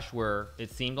had watched where it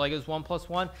seemed like it was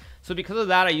 1+1. So because of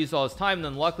that, I used all this time. And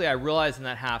then luckily I realized in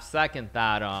that half second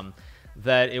that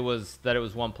that it was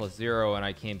 1+0, and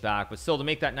I came back. But still, to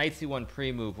make that knight c1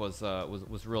 pre-move was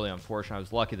really unfortunate. I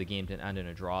was lucky the game didn't end in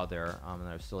a draw there, and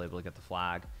I was still able to get the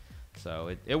flag.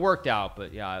 So it worked out,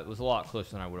 but yeah, it was a lot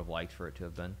closer than I would have liked for it to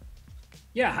have been.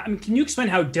 Yeah, I mean, can you explain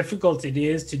how difficult it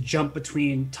is to jump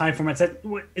between time formats? That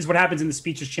is what happens in the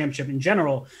Speeches Championship in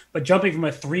general, but jumping from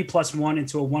a 3+1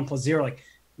 into a 1+0, like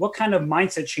what kind of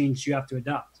mindset change do you have to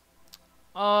adopt?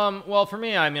 Well, for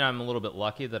me, I mean, I'm a little bit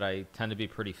lucky that I tend to be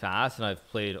pretty fast, and I've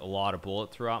played a lot of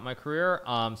bullet throughout my career.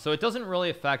 So it doesn't really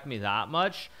affect me that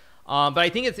much. But I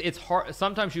think it's hard.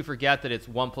 Sometimes you forget that it's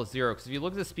 1+0, because if you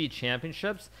look at the speed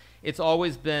championships, it's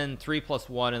always been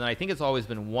 3+1, and I think it's always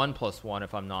been 1+1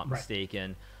 if I'm not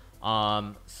mistaken.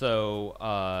 So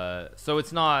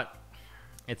it's not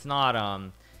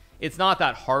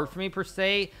that hard for me per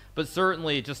se, but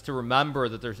certainly just to remember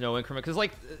that there's no increment. Because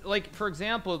like for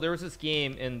example, there was this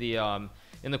game in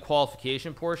the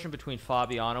qualification portion between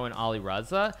Fabiano and Ali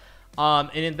Reza.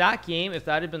 And in that game, if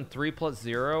that had been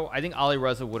 3+0, I think Ali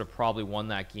Reza would have probably won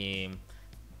that game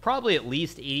probably at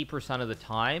least 80% of the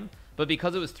time. But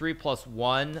because it was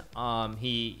 3+1,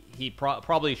 he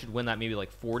probably should win that maybe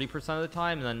like 40% of the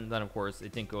time. And then of course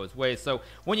it didn't go his way. So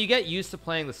when you get used to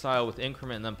playing the style with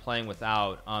increment and then playing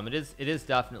without, it is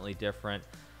definitely different.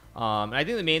 And I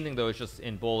think the main thing though is just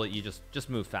in bullet, you just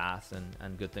move fast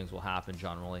and good things will happen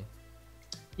generally.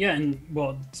 Yeah, and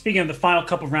well, speaking of the final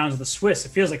couple of rounds of the Swiss, it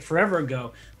feels like forever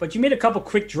ago, but you made a couple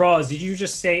quick draws. Did you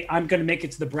just say, I'm going to make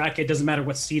it to the bracket, doesn't matter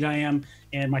what seed I am,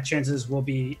 and my chances will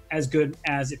be as good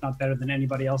as, if not better than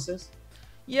anybody else's?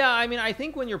 Yeah, I mean, I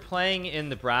think when you're playing in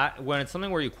the bracket, when it's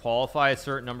something where you qualify, a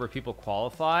certain number of people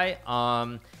qualify,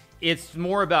 it's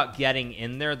more about getting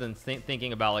in there than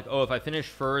thinking about like, oh, if I finish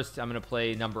first, I'm going to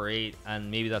play number 8,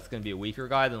 and maybe that's going to be a weaker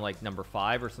guy than like number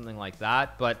 5 or something like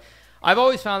that. But I've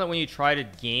always found that when you try to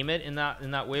game it in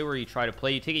that way where you try to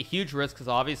play, you take a huge risk, because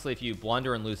obviously if you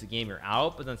blunder and lose a game, you're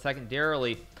out. But then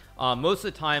secondarily, most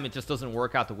of the time it just doesn't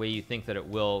work out the way you think that it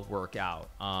will work out.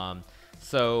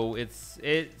 So it's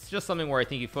just something where I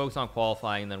think you focus on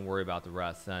qualifying and then worry about the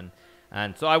rest.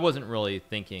 And so I wasn't really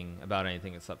thinking about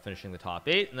anything except finishing the top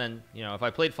 8. And then, you know, if I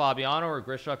played Fabiano or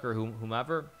Grishuk or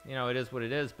whomever, you know, it is what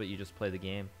it is, but you just play the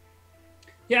game.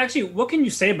 Yeah, actually, what can you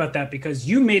say about that? Because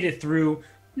you made it through,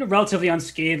 you know, relatively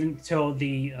unscathed until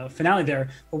the finale there.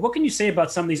 But what can you say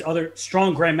about some of these other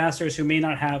strong grandmasters who may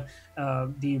not have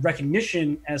the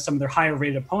recognition as some of their higher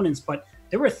rated opponents, but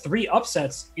there were 3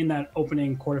 upsets in that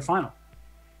opening quarterfinal?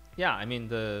 Yeah, I mean,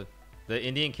 the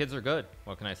Indian kids are good.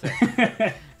 What can I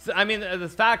say? So, I mean, the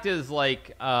fact is,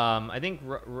 like, I think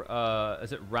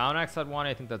is it Raunex had won?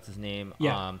 I think that's his name.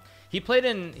 Yeah. He played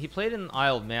in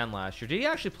Isle of Man last year. Did he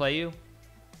actually play you?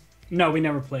 No, we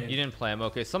never played. You didn't play him.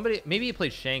 Okay, maybe he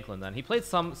played Shanklin then. He played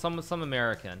some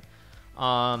American,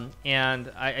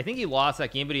 and I think he lost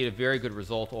that game, but he had a very good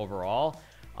result overall.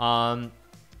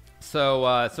 So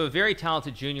a very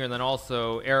talented junior, and then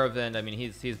also Aravind. I mean,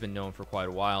 he's been known for quite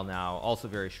a while now. Also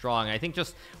very strong. And I think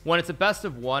just when it's a best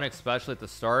of one, especially at the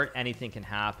start, anything can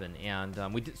happen.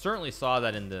 And we certainly saw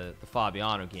that in the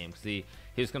Fabiano game, because he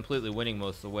was completely winning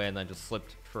most of the way, and then just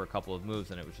slipped for a couple of moves,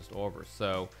 and it was just over.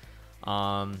 So.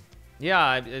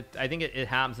 Yeah, I think it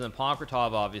happens. And then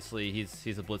Pankratov, obviously,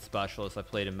 he's a blitz specialist. I've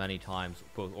played him many times,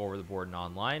 both over the board and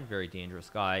online. Very dangerous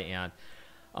guy.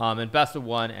 And best of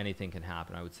one, anything can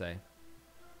happen, I would say.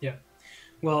 Yeah.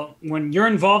 Well, when you're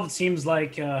involved, it seems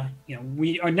like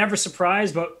we are never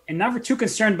surprised, and never too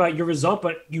concerned about your result.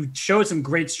 But you showed some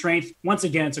great strength once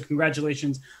again. So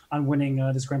congratulations on winning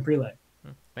this Grand Prix leg.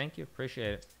 Thank you,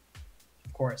 appreciate it.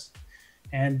 Of course.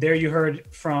 And there you heard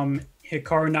from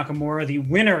Hikaru Nakamura, the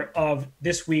winner of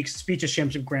this week's Speeches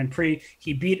Championship Grand Prix.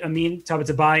 He beat Amin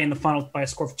Tabatabai in the final by a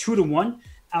score of 2-1,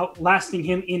 outlasting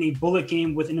him in a bullet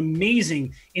game with an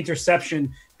amazing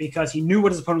interception because he knew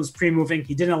what his opponent was pre-moving.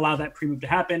 He didn't allow that pre-move to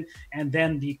happen, and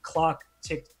then the clock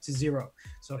ticked to 0.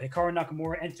 So Hikaru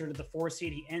Nakamura entered at the 4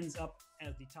 seed. He ends up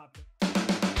as the top.